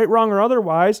quarterbacks, right, wrong, or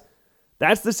otherwise.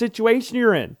 That's the situation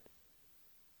you're in.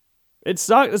 It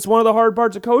sucks. It's one of the hard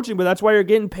parts of coaching, but that's why you're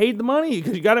getting paid the money,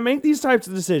 because you got to make these types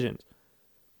of decisions.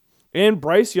 And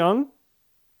Bryce Young,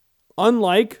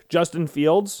 unlike Justin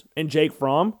Fields and Jake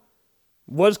Fromm,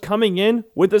 was coming in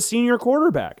with a senior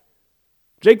quarterback.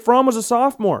 Jake Fromm was a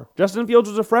sophomore. Justin Fields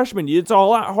was a freshman. It's a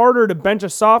lot harder to bench a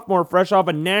sophomore fresh off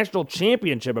a national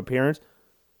championship appearance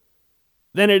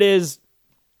than it is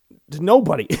to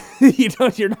nobody.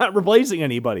 You're not replacing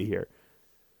anybody here.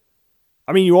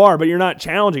 I mean, you are, but you're not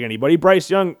challenging anybody.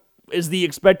 Bryce Young is the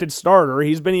expected starter.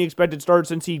 He's been the expected starter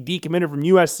since he decommitted from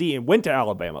USC and went to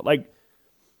Alabama.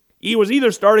 He was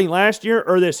either starting last year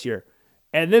or this year.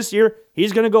 And this year,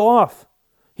 he's going to go off.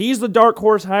 He's the dark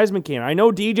horse Heisman candidate. I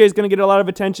know DJ is going to get a lot of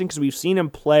attention because we've seen him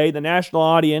play. The national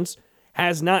audience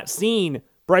has not seen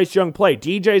Bryce Young play.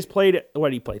 DJ's played,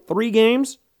 3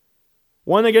 games?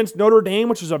 One against Notre Dame,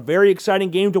 which was a very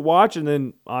exciting game to watch. And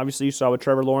then, obviously, you saw with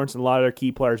Trevor Lawrence and a lot of their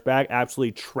key players back,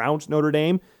 absolutely trounced Notre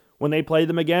Dame when they played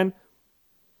them again.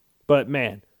 But,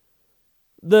 man,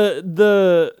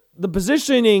 the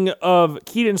positioning of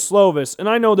Keaton Slovis, and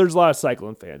I know there's a lot of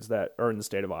Cyclone fans that are in the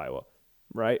state of Iowa,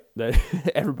 right? That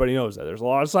everybody knows that. There's a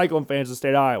lot of Cyclone fans in the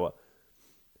state of Iowa.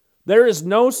 There is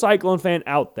no Cyclone fan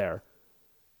out there,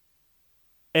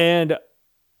 and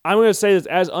I'm going to say this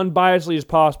as unbiasedly as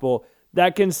possible,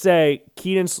 that can say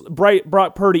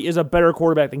Brock Purdy is a better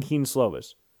quarterback than Keaton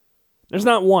Slovis. There's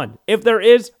not one. If there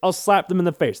is, I'll slap them in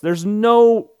the face. There's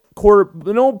no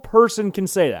person can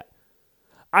say that.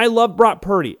 I love Brock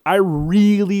Purdy. I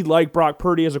really like Brock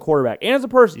Purdy as a quarterback and as a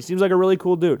person. He seems like a really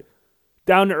cool dude.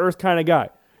 Down-to-earth kind of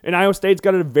guy. And Iowa State's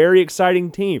got a very exciting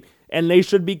team, and they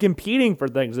should be competing for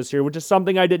things this year, which is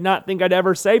something I did not think I'd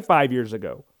ever say 5 years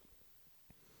ago.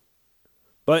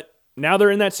 But now they're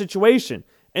in that situation.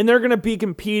 And they're going to be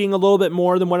competing a little bit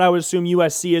more than what I would assume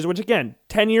USC is, which again,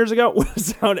 10 years ago would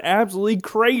sound absolutely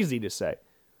crazy to say.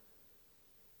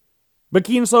 But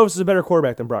Keaton Slovis is a better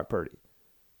quarterback than Brock Purdy.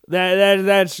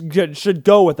 That should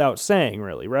go without saying,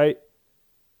 really, right?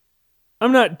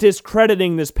 I'm not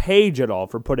discrediting this page at all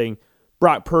for putting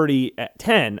Brock Purdy at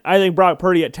 10. I think Brock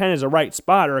Purdy at 10 is a right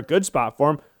spot or a good spot for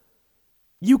him.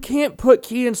 You can't put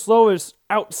Keaton Slovis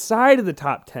outside of the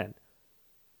top 10.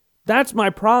 That's my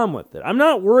problem with it. I'm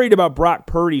not worried about Brock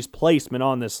Purdy's placement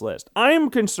on this list. I am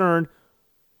concerned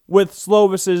with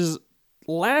Slovis's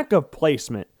lack of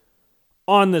placement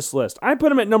on this list. I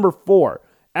put him at number 4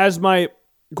 as my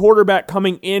quarterback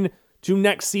coming in to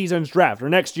next season's draft or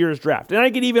next year's draft. And I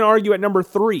could even argue at number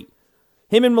 3.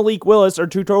 Him and Malik Willis are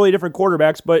two totally different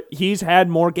quarterbacks, but he's had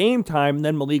more game time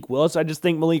than Malik Willis. I just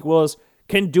think Malik Willis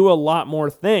can do a lot more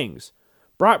things.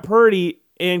 Brock Purdy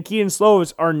and Keaton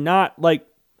Slovis are not like...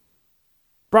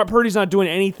 Brock Purdy's not doing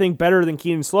anything better than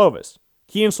Keaton Slovis.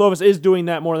 Keaton Slovis is doing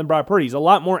that more than Brock Purdy. He's a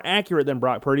lot more accurate than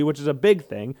Brock Purdy, which is a big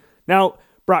thing. Now,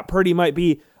 Brock Purdy might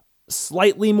be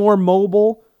slightly more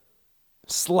mobile.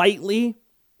 Slightly.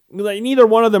 Like, neither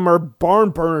one of them are barn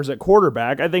burners at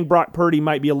quarterback. I think Brock Purdy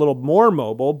might be a little more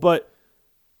mobile, but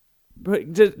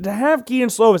to have Keaton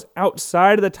Slovis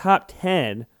outside of the top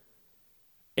 10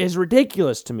 is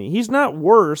ridiculous to me. He's not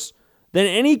worse than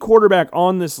any quarterback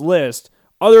on this list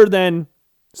other than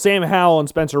Sam Howell and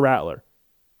Spencer Rattler.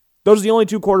 Those are the only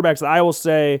two quarterbacks that I will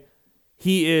say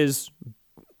he is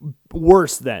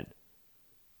worse than.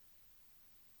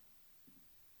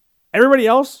 Everybody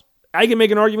else, I can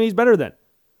make an argument he's better than.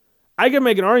 I can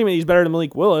make an argument he's better than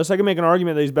Malik Willis. I can make an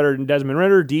argument that he's better than Desmond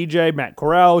Ridder, DJ, Matt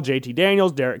Corral, JT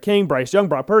Daniels, Derek King, Bryce Young,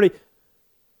 Brock Purdy,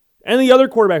 and the other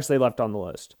quarterbacks they left on the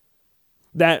list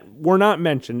that were not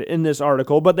mentioned in this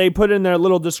article, but they put in their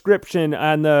little description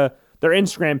on their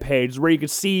Instagram page where you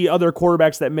could see other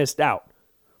quarterbacks that missed out,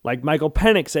 like Michael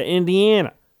Penix at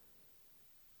Indiana,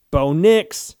 Bo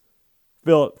Nix,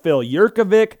 Phil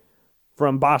Yurkovich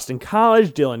from Boston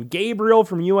College, Dylan Gabriel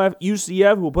from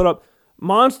UCF, who will put up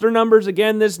monster numbers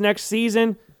again this next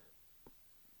season.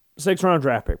 6th-round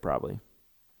draft pick, probably,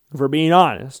 for being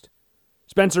honest.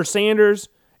 Spencer Sanders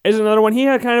is another one. He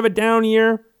had kind of a down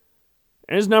year,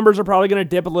 and his numbers are probably going to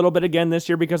dip a little bit again this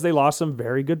year because they lost some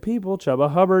very good people,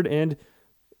 Chuba Hubbard and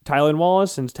Tylan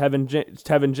Wallace and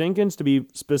Tevin Jenkins, to be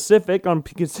specific on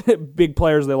big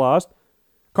players they lost.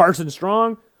 Carson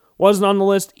Strong wasn't on the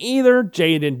list either.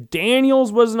 Jaden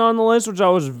Daniels wasn't on the list, which I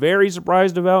was very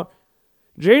surprised about.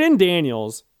 Jaden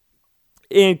Daniels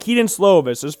and Keaton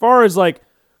Slovis, as far as like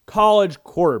college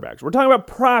quarterbacks, we're talking about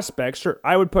prospects. Sure,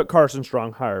 I would put Carson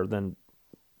Strong higher than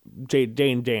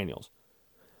Jaden Daniels.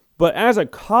 But as a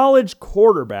college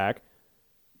quarterback,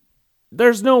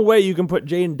 there's no way you can put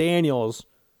Jaden Daniels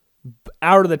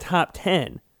out of the top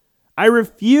 10. I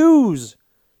refuse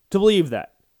to believe that.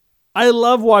 I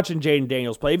love watching Jaden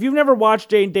Daniels play. If you've never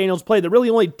watched Jaden Daniels play, the really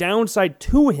only downside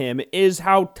to him is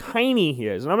how tiny he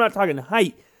is. And I'm not talking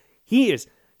height. He is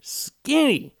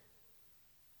skinny.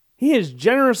 He is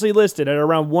generously listed at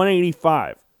around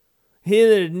 185.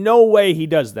 There's no way he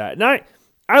does that. And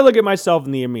I look at myself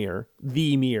in the mirror.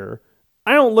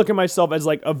 I don't look at myself as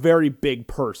like a very big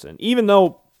person, even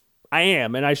though I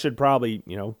am, and I should probably,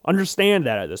 understand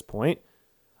that at this point.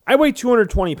 I weigh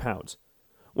 220 pounds.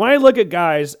 When I look at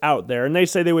guys out there and they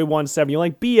say they weigh 170, you're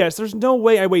like, BS, there's no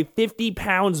way I weigh 50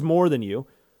 pounds more than you.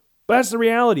 But that's the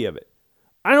reality of it.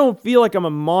 I don't feel like I'm a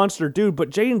monster dude, but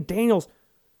Jaden Daniels,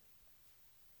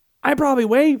 I probably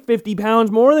weigh 50 pounds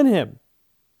more than him.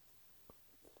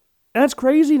 That's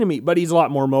crazy to me, but he's a lot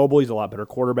more mobile. He's a lot better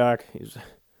quarterback. He's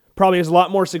probably has a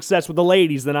lot more success with the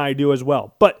ladies than I do as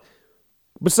well. But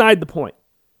beside the point.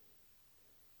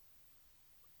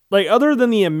 Like, other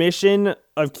than the omission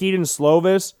of Keaton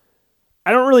Slovis,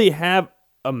 I don't really have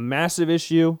a massive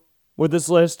issue with this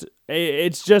list.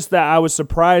 It's just that I was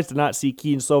surprised to not see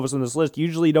Keaton Slovis on this list.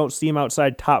 Usually you don't see him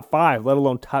outside top 5, let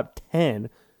alone top 10.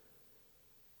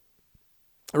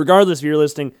 Regardless if you're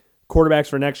listing quarterbacks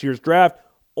for next year's draft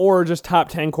or just top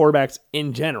 10 quarterbacks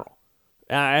in general.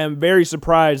 I am very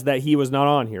surprised that he was not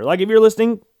on here. Like, if you're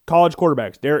listing college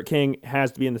quarterbacks, Derek King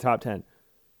has to be in the top 10.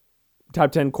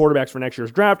 Top 10 quarterbacks for next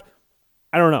year's draft.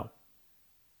 I don't know.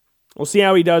 We'll see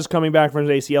how he does coming back from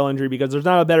his ACL injury, because there's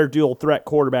not a better dual threat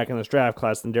quarterback in this draft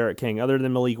class than Derek King, other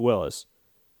than Malik Willis.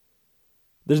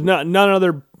 There's none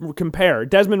other compare.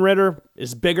 Desmond Ridder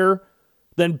is bigger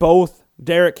than both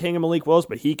Derek King and Malik Willis,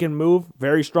 but he can move.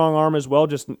 Very strong arm as well,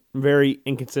 just very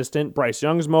inconsistent. Bryce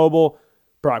Young's mobile.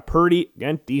 Brock Purdy,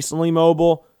 again, decently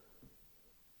mobile.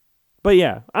 But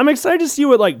yeah, I'm excited to see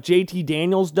what like JT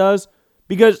Daniels does,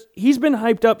 because he's been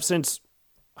hyped up since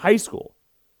high school.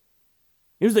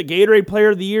 He was the Gatorade Player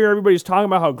of the Year. Everybody's talking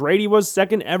about how great he was.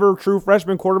 Second ever true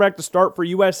freshman quarterback to start for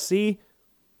USC.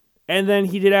 And then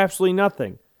he did absolutely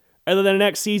nothing. Other than the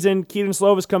next season, Keaton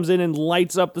Slovis comes in and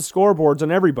lights up the scoreboards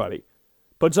on everybody.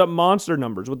 Puts up monster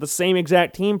numbers with the same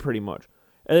exact team pretty much.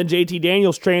 And then JT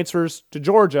Daniels transfers to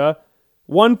Georgia,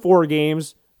 won 4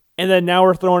 games, and then now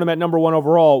we're throwing him at number 1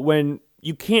 overall when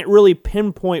you can't really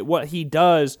pinpoint what he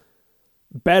does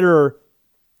better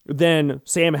than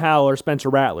Sam Howell or Spencer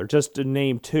Rattler, just to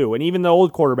name 2. And even the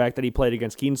old quarterback that he played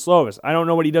against, Keaton Slovis, I don't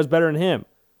know what he does better than him.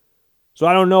 So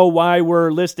I don't know why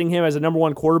we're listing him as a number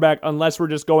 1 quarterback unless we're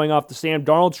just going off the Sam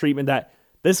Darnold treatment that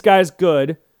this guy's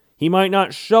good. He might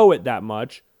not show it that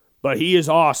much, but he is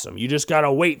awesome. You just got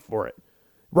to wait for it.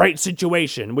 Right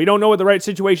situation. We don't know what the right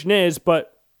situation is,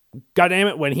 but goddamn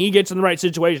it, when he gets in the right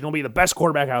situation, he'll be the best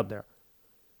quarterback out there.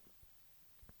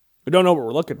 We don't know what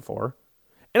we're looking for.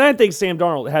 And I think Sam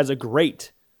Darnold has a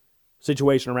great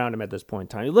situation around him at this point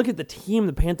in time. You look at the team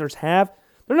the Panthers have,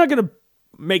 they're not going to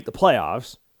make the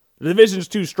playoffs. The division's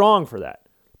too strong for that.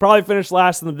 Probably finish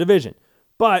last in the division.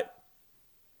 But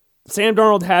Sam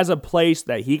Darnold has a place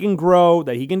that he can grow,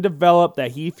 that he can develop,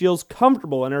 that he feels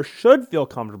comfortable in or should feel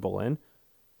comfortable in.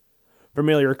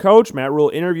 Familiar coach, Matt Rule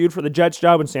interviewed for the Jets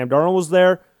job when Sam Darnold was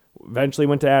there. Eventually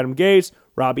went to Adam Gase.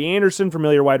 Robbie Anderson,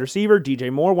 familiar wide receiver.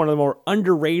 DJ Moore, one of the more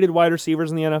underrated wide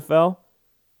receivers in the NFL.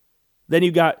 Then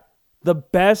you got the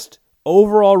best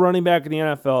overall running back in the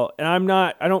NFL. And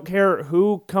I don't care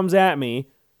who comes at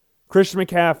me, Christian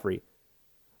McCaffrey.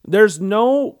 There's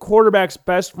no quarterback's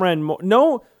best friend,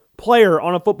 no player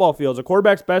on a football field is a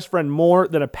quarterback's best friend more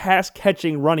than a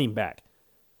pass-catching running back.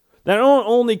 That not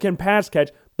only can pass catch,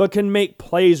 but can make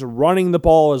plays running the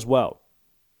ball as well.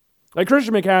 Like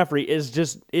Christian McCaffrey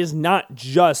is not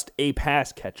just a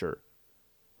pass catcher.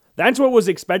 That's what was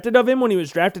expected of him when he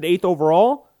was drafted 8th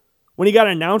overall. When he got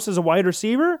announced as a wide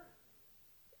receiver?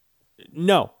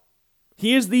 No.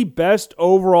 He is the best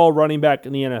overall running back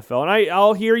in the NFL. And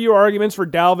I'll hear your arguments for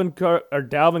Dalvin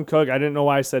Cook. I didn't know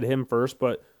why I said him first,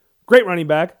 but great running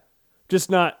back. Just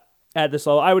not at this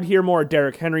level. I would hear more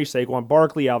Derrick Henry, Saquon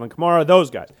Barkley, Alvin Kamara, those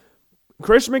guys.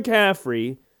 Christian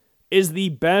McCaffrey is the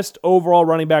best overall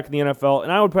running back in the NFL,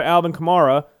 and I would put Alvin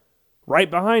Kamara right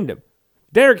behind him.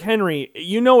 Derrick Henry,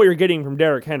 you know what you're getting from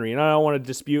Derrick Henry, and I don't want to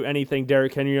dispute anything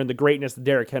Derrick Henry and the greatness that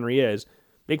Derrick Henry is,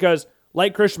 because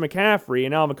like Christian McCaffrey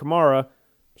and Alvin Kamara,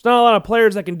 there's not a lot of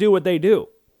players that can do what they do.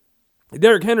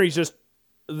 Derrick Henry's just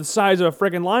the size of a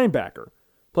freaking linebacker,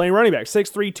 playing running back,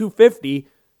 6'3", 250,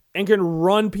 and can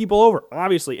run people over,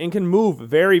 obviously, and can move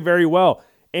very, very well,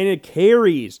 and it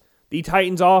carries the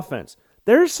Titans offense.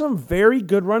 There's some very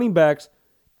good running backs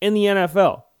in the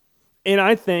NFL. And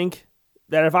I think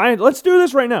that let's do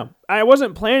this right now. I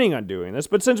wasn't planning on doing this,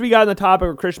 but since we got on the topic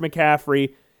of Christian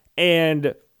McCaffrey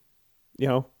and,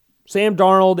 Sam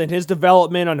Darnold and his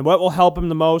development on what will help him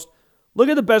the most, look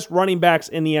at the best running backs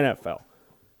in the NFL.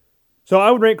 So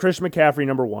I would rank Christian McCaffrey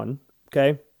number 1,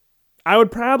 okay? I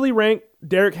would probably rank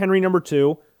Derrick Henry number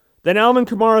 2, then Alvin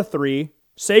Kamara 3,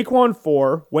 Saquon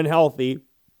 4 when healthy,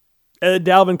 and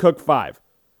Dalvin Cook 5.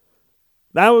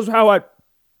 That was how I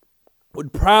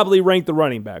would probably rank the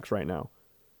running backs right now.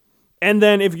 And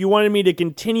then if you wanted me to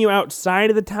continue outside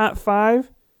of the top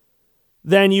 5,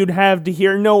 then you'd have to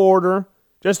hear no order,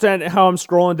 just at how I'm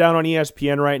scrolling down on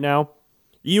ESPN right now.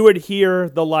 You would hear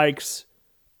the likes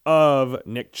of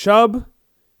Nick Chubb.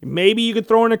 Maybe you could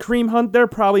throw in a Kareem Hunt there,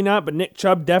 probably not, but Nick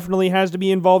Chubb definitely has to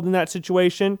be involved in that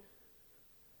situation.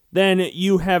 Then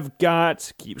you have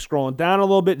got, keep scrolling down a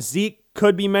little bit, Zeke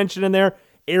could be mentioned in there.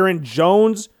 Aaron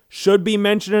Jones should be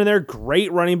mentioned in there.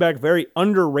 Great running back, very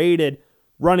underrated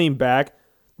running back.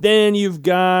 Then you've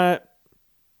got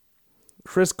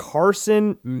Chris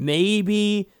Carson,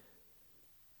 maybe.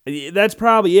 That's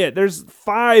probably it. There's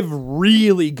 5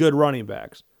 really good running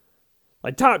backs.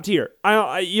 Like top tier.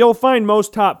 You'll find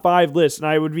most top 5 lists,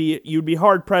 and you'd be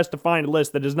hard-pressed to find a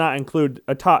list that does not include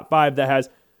a top 5 that has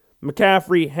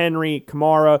McCaffrey, Henry,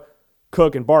 Kamara,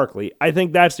 Cook, and Barkley. I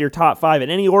think that's your top 5 in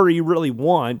any order you really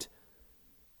want.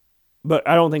 But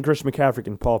I don't think Christian McCaffrey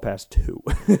can fall past 2.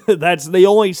 That's the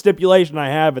only stipulation I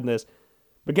have in this.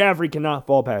 McCaffrey cannot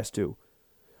fall past 2.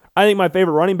 I think my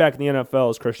favorite running back in the NFL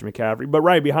is Christian McCaffrey, but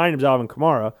right behind him is Alvin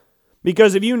Kamara.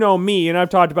 Because if you know me, and I've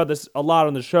talked about this a lot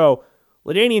on the show,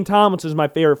 LaDainian Tomlinson is my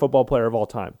favorite football player of all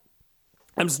time.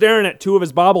 I'm staring at 2 of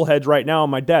his bobbleheads right now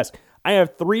on my desk. I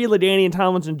have 3 LaDainian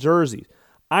Tomlinson jerseys.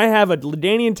 I have a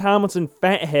LaDainian Tomlinson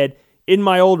fathead in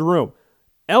my old room.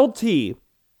 LT,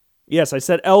 yes, I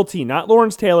said LT, not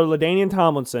Lawrence Taylor, LaDainian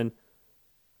Tomlinson,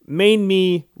 made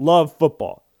me love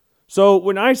football. So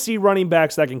when I see running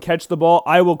backs that can catch the ball,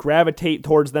 I will gravitate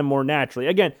towards them more naturally.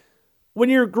 Again, when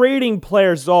you're grading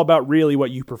players, it's all about really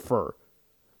what you prefer.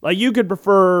 Like, you could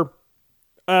prefer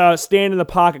stand in the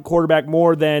pocket quarterback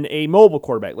more than a mobile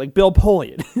quarterback, like Bill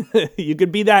Polian. You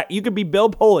could be that. You could be Bill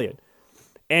Polian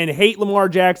and hate Lamar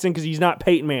Jackson because he's not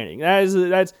Peyton Manning.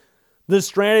 That's the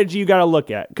strategy you got to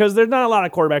look at, because there's not a lot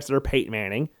of quarterbacks that are Peyton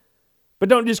Manning. But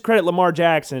don't discredit Lamar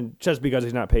Jackson just because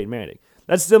he's not Peyton Manning.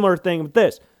 That's a similar thing with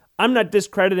this. I'm not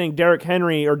discrediting Derrick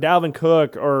Henry or Dalvin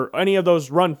Cook or any of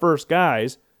those run-first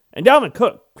guys. And Dalvin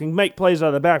Cook can make plays out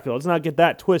of the backfield. Let's not get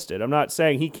that twisted. I'm not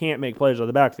saying he can't make plays out of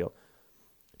the backfield.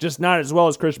 Just not as well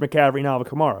as Christian McCaffrey and Alvin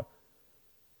Kamara.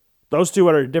 Those two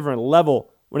are at a different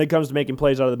level when it comes to making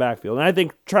plays out of the backfield. And I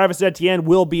think Travis Etienne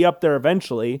will be up there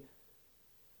eventually.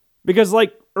 Because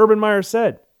like Urban Meyer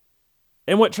said,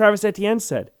 and what Travis Etienne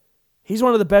said, he's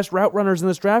one of the best route runners in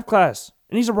this draft class.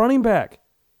 And he's a running back.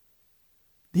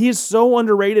 He is so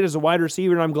underrated as a wide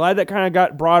receiver, and I'm glad that kind of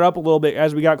got brought up a little bit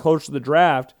as we got closer to the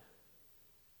draft.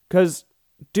 Because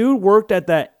dude worked at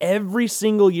that every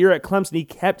single year at Clemson. He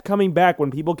kept coming back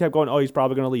when people kept going, oh, he's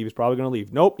probably going to leave. He's probably going to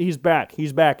leave. Nope, he's back.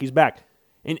 He's back. He's back.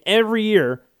 And every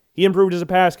year, he improved as a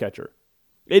pass catcher.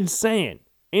 Insane.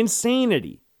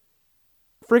 Insanity.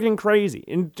 Freaking crazy.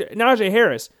 And Najee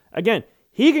Harris, again,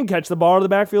 he can catch the ball out of the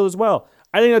backfield as well.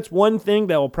 I think that's one thing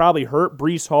that will probably hurt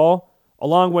Breece Hall,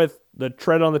 along with the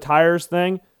tread on the tires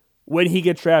thing, when he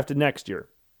gets drafted next year.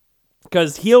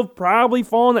 Because he'll probably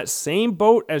fall in that same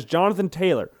boat as Jonathan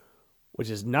Taylor, which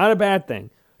is not a bad thing.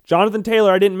 Jonathan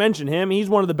Taylor, I didn't mention him. He's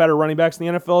one of the better running backs in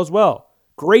the NFL as well.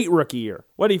 Great rookie year.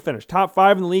 What did he finish? Top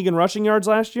 5 in the league in rushing yards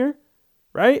last year?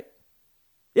 Right?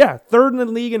 Yeah, 3rd in the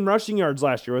league in rushing yards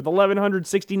last year with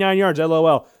 1,169 yards,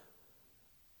 LOL.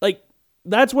 Like,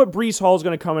 that's what Breece Hall is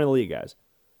going to come in the league as.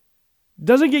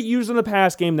 Doesn't get used in the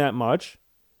pass game that much,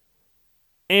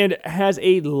 and has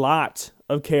a lot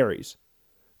of carries.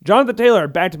 Jonathan Taylor,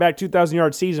 back-to-back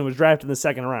 2,000-yard season, was drafted in the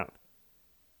 2nd round.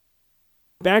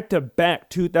 Back-to-back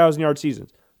 2,000-yard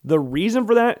seasons. The reason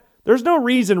for that? There's no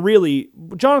reason, really.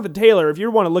 Jonathan Taylor, if you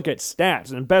want to look at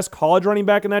stats and best college running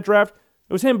back in that draft,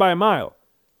 it was him by a mile.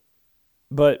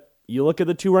 But you look at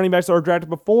the 2 running backs that were drafted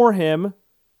before him, at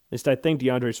least I think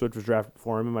DeAndre Swift was drafted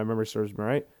before him, if my memory serves me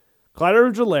right. Clyde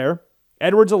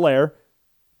Edwards-Helaire,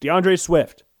 DeAndre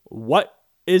Swift. What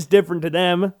is different to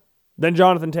them than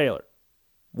Jonathan Taylor?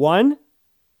 1,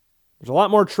 there's a lot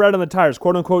more tread on the tires,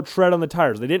 quote-unquote tread on the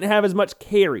tires. They didn't have as much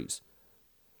carries.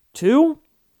 2,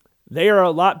 they are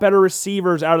a lot better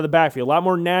receivers out of the backfield, a lot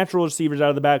more natural receivers out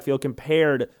of the backfield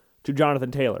compared to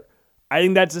Jonathan Taylor. I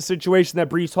think that's a situation that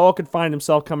Breece Hall could find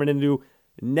himself coming into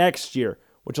next year,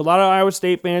 which a lot of Iowa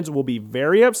State fans will be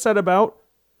very upset about.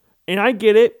 And I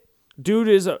get it. Dude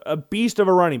is a beast of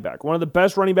a running back, one of the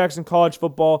best running backs in college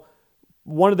football,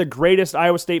 one of the greatest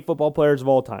Iowa State football players of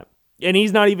all time. And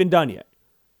he's not even done yet.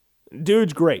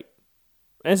 Dude's great.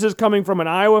 And this is coming from an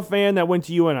Iowa fan that went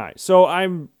to UNI. So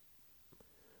I'm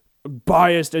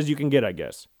biased as you can get, I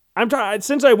guess.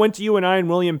 Since I went to UNI and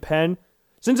William Penn,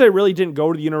 since I really didn't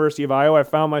go to the University of Iowa, I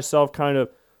found myself kind of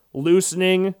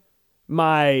loosening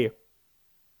my,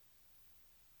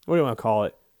 what do you want to call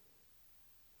it?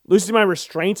 Loosening my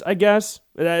restraints, I guess.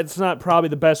 That's not probably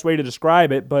the best way to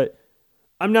describe it, but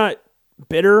I'm not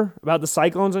bitter about the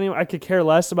Cyclones anymore. I could care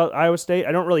less about Iowa State.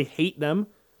 I don't really hate them.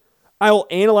 I will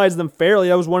analyze them fairly.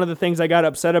 That was one of the things I got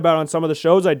upset about on some of the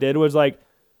shows I did, was like,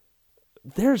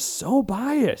 they're so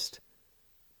biased.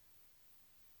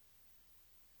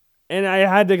 And I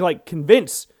had to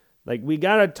convince, we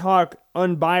got to talk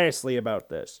unbiasedly about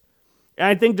this. And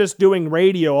I think just doing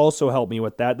radio also helped me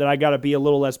with that I got to be a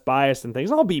little less biased and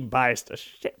things. I'll be biased a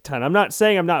shit ton. I'm not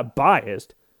saying I'm not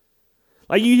biased.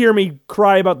 You hear me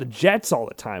cry about the Jets all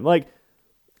the time.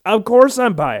 Of course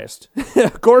I'm biased.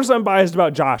 Of course I'm biased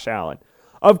about Josh Allen.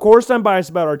 Of course I'm biased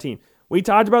about our team. We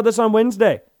talked about this on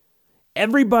Wednesday.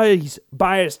 Everybody's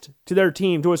biased to their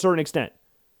team to a certain extent.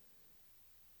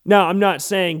 Now, I'm not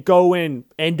saying go in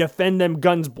and defend them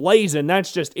guns blazing.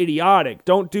 That's just idiotic.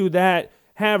 Don't do that.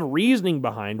 Have reasoning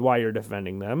behind why you're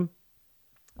defending them.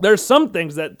 There's some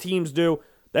things that teams do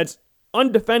that's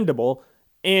undefendable,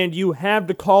 and you have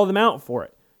to call them out for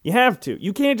it. You have to.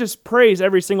 You can't just praise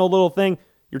every single little thing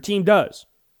your team does.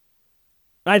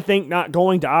 I think not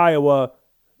going to Iowa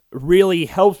really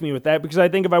helps me with that, because I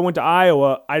think if I went to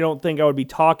Iowa, I don't think I would be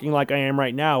talking like I am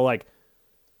right now.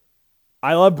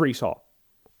 I love Breece Hall.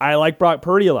 I like Brock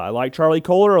Purdy a lot. I like Charlie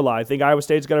Kolar a lot. I think Iowa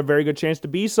State's got a very good chance to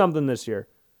be something this year.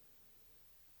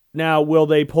 Now, will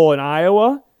they pull in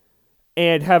Iowa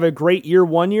and have a great year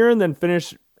one year and then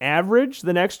finish average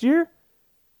the next year?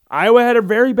 Iowa had a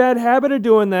very bad habit of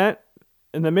doing that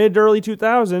in the mid to early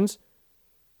 2000s.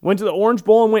 Went to the Orange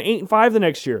Bowl and went 8-5 the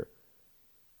next year.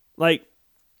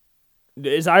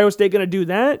 Is Iowa State going to do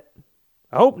that?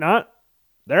 I hope not.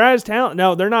 They're as talented.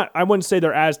 No, they're not. I wouldn't say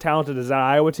they're as talented as that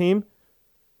Iowa team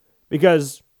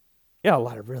because, yeah, a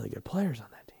lot of really good players on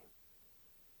that team.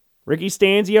 Ricky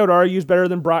Stanzi, I would argue, is better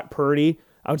than Brock Purdy.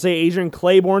 I would say Adrian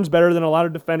Claiborne's better than a lot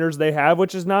of defenders they have,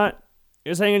 which is not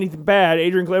saying anything bad.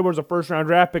 Adrian Claiborne's a first-round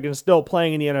draft pick and is still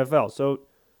playing in the NFL. So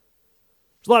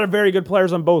there's a lot of very good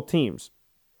players on both teams.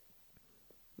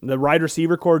 The wide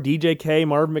receiver core, DJK,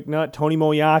 Marvin McNutt, Tony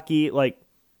Moyaki.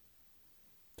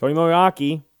 Tony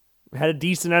Moyaki had a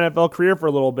decent NFL career for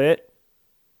a little bit.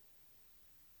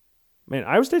 Man,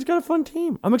 Iowa State's got a fun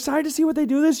team. I'm excited to see what they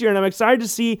do this year, and I'm excited to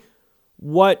see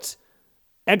what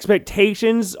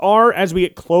expectations are as we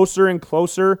get closer and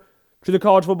closer to the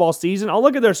college football season. I'll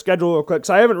look at their schedule real quick, because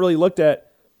I haven't really looked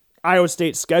at Iowa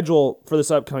State's schedule for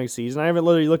this upcoming season. I haven't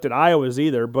literally looked at Iowa's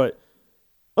either, but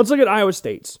let's look at Iowa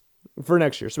State's for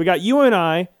next year. So we got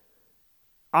UNI,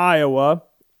 Iowa,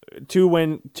 two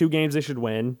games they should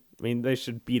win. I mean, they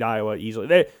should beat Iowa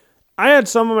easily. I had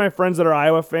some of my friends that are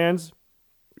Iowa fans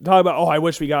talk about, I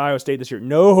wish we got Iowa State this year.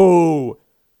 No.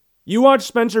 You watched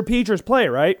Spencer Petras play,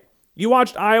 right? You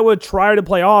watched Iowa try to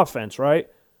play offense, right?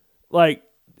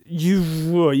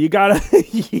 You gotta,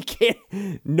 you can't.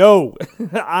 No,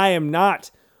 I am not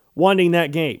wanting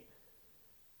that game.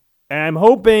 And I'm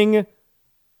hoping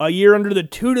a year under the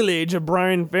tutelage of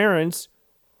Brian Ferentz,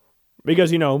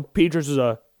 because,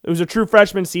 Petras it was a true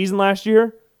freshman season last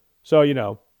year.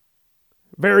 So,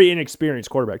 very inexperienced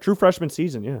quarterback. True freshman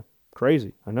season, yeah.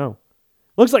 Crazy, I know.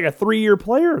 Looks like a 3-year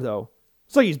player, though.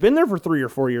 It's like he's been there for 3 or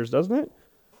 4 years, doesn't it?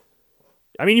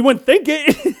 I mean, you wouldn't think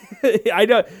it. I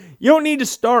don't. You don't need to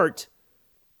start.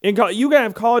 You got to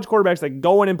have college quarterbacks that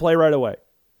go in and play right away.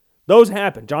 Those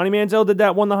happen. Johnny Manziel did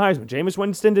that, won the Heisman. Jameis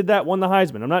Winston did that, won the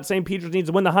Heisman. I'm not saying Petras needs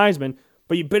to win the Heisman,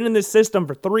 but you've been in this system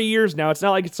for 3 years now. It's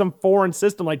not like it's some foreign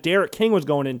system like Derek King was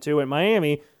going into at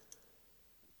Miami.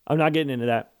 I'm not getting into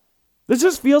that. This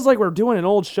just feels like we're doing an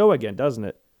old show again, doesn't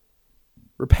it?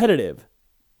 Repetitive.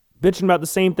 Bitching about the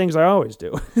same things I always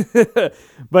do.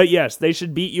 But yes, they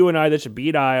should beat UNI. They should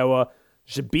beat Iowa.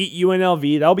 They should beat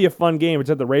UNLV. That'll be a fun game. It's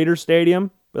at the Raiders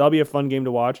Stadium, but that'll be a fun game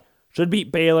to watch. Should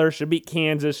beat Baylor. Should beat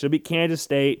Kansas. Should beat Kansas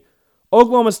State.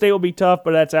 Oklahoma State will be tough,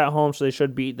 but that's at home, so they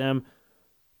should beat them.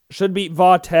 Should beat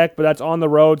Va Tech, but that's on the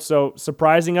road, so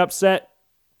surprising upset.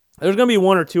 There's going to be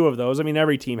one or two of those. I mean,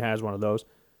 every team has one of those.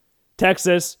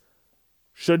 Texas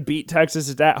should beat Texas.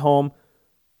 It's at home.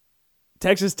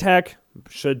 Texas Tech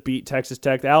should beat Texas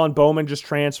Tech. Alan Bowman just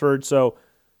transferred, so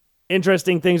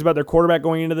interesting things about their quarterback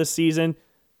going into this season.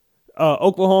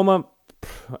 Oklahoma,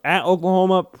 at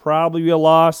Oklahoma, probably be a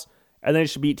loss, and then it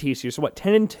should beat TCU. So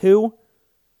 10-2?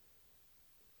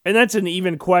 And that's an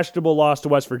even questionable loss to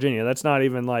West Virginia. That's not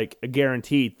even like a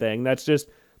guaranteed thing. That's just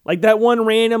like that one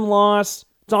random loss.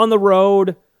 It's on the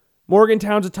road.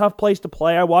 Morgantown's a tough place to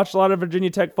play. I watched a lot of Virginia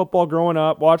Tech football growing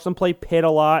up. Watched them play Pitt a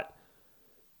lot.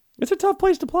 It's a tough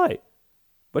place to play.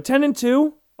 But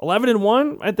 10-2,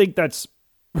 11-1, I think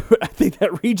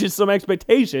that reaches some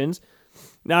expectations.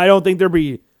 Now, I don't think they'll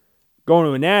be going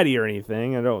to a natty or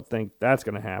anything. I don't think that's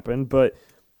going to happen. But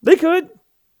they could.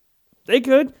 They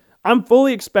could. I'm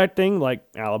fully expecting, like,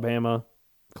 Alabama,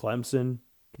 Clemson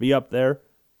to be up there.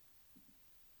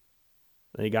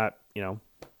 Then you got,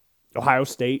 Ohio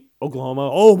State, Oklahoma.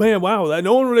 Oh, man, wow.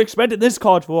 No one would have expected this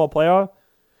college football playoff.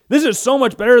 This is so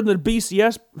much better than the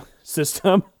BCS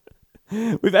system.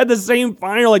 We've had the same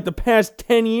final like the past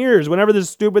 10 years whenever this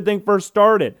stupid thing first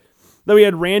started. Then we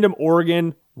had random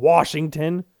Oregon,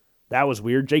 Washington. That was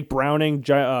weird. Jake Browning,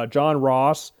 John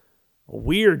Ross.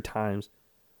 Weird times.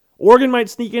 Oregon might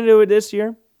sneak into it this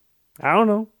year. I don't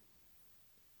know.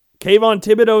 Kayvon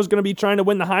Thibodeau is going to be trying to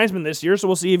win the Heisman this year, so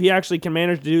we'll see if he actually can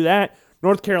manage to do that.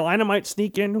 North Carolina might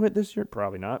sneak into it this year.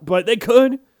 Probably not, but they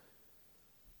could.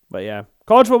 But yeah,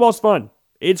 college football's fun.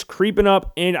 It's creeping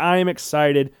up, and I am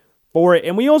excited for it.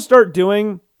 And we will start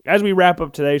doing, as we wrap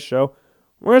up today's show,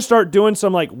 we're going to start doing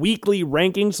some like weekly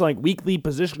rankings, like weekly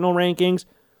positional rankings.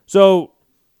 So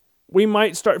we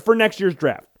might start for next year's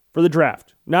draft, for the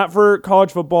draft. Not for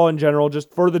college football in general,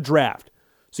 just for the draft.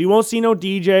 So you won't see no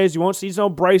DJs, you won't see no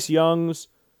Bryce Youngs.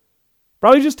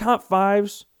 Probably just top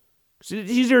fives. It's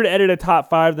easier to edit a top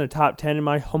 5 than a top 10 in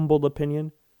my humble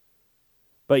opinion.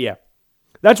 But yeah,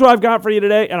 that's what I've got for you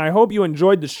today, and I hope you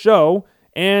enjoyed the show.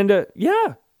 And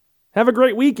yeah, have a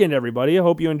great weekend, everybody. I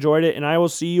hope you enjoyed it, and I will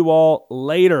see you all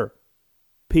later.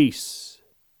 Peace.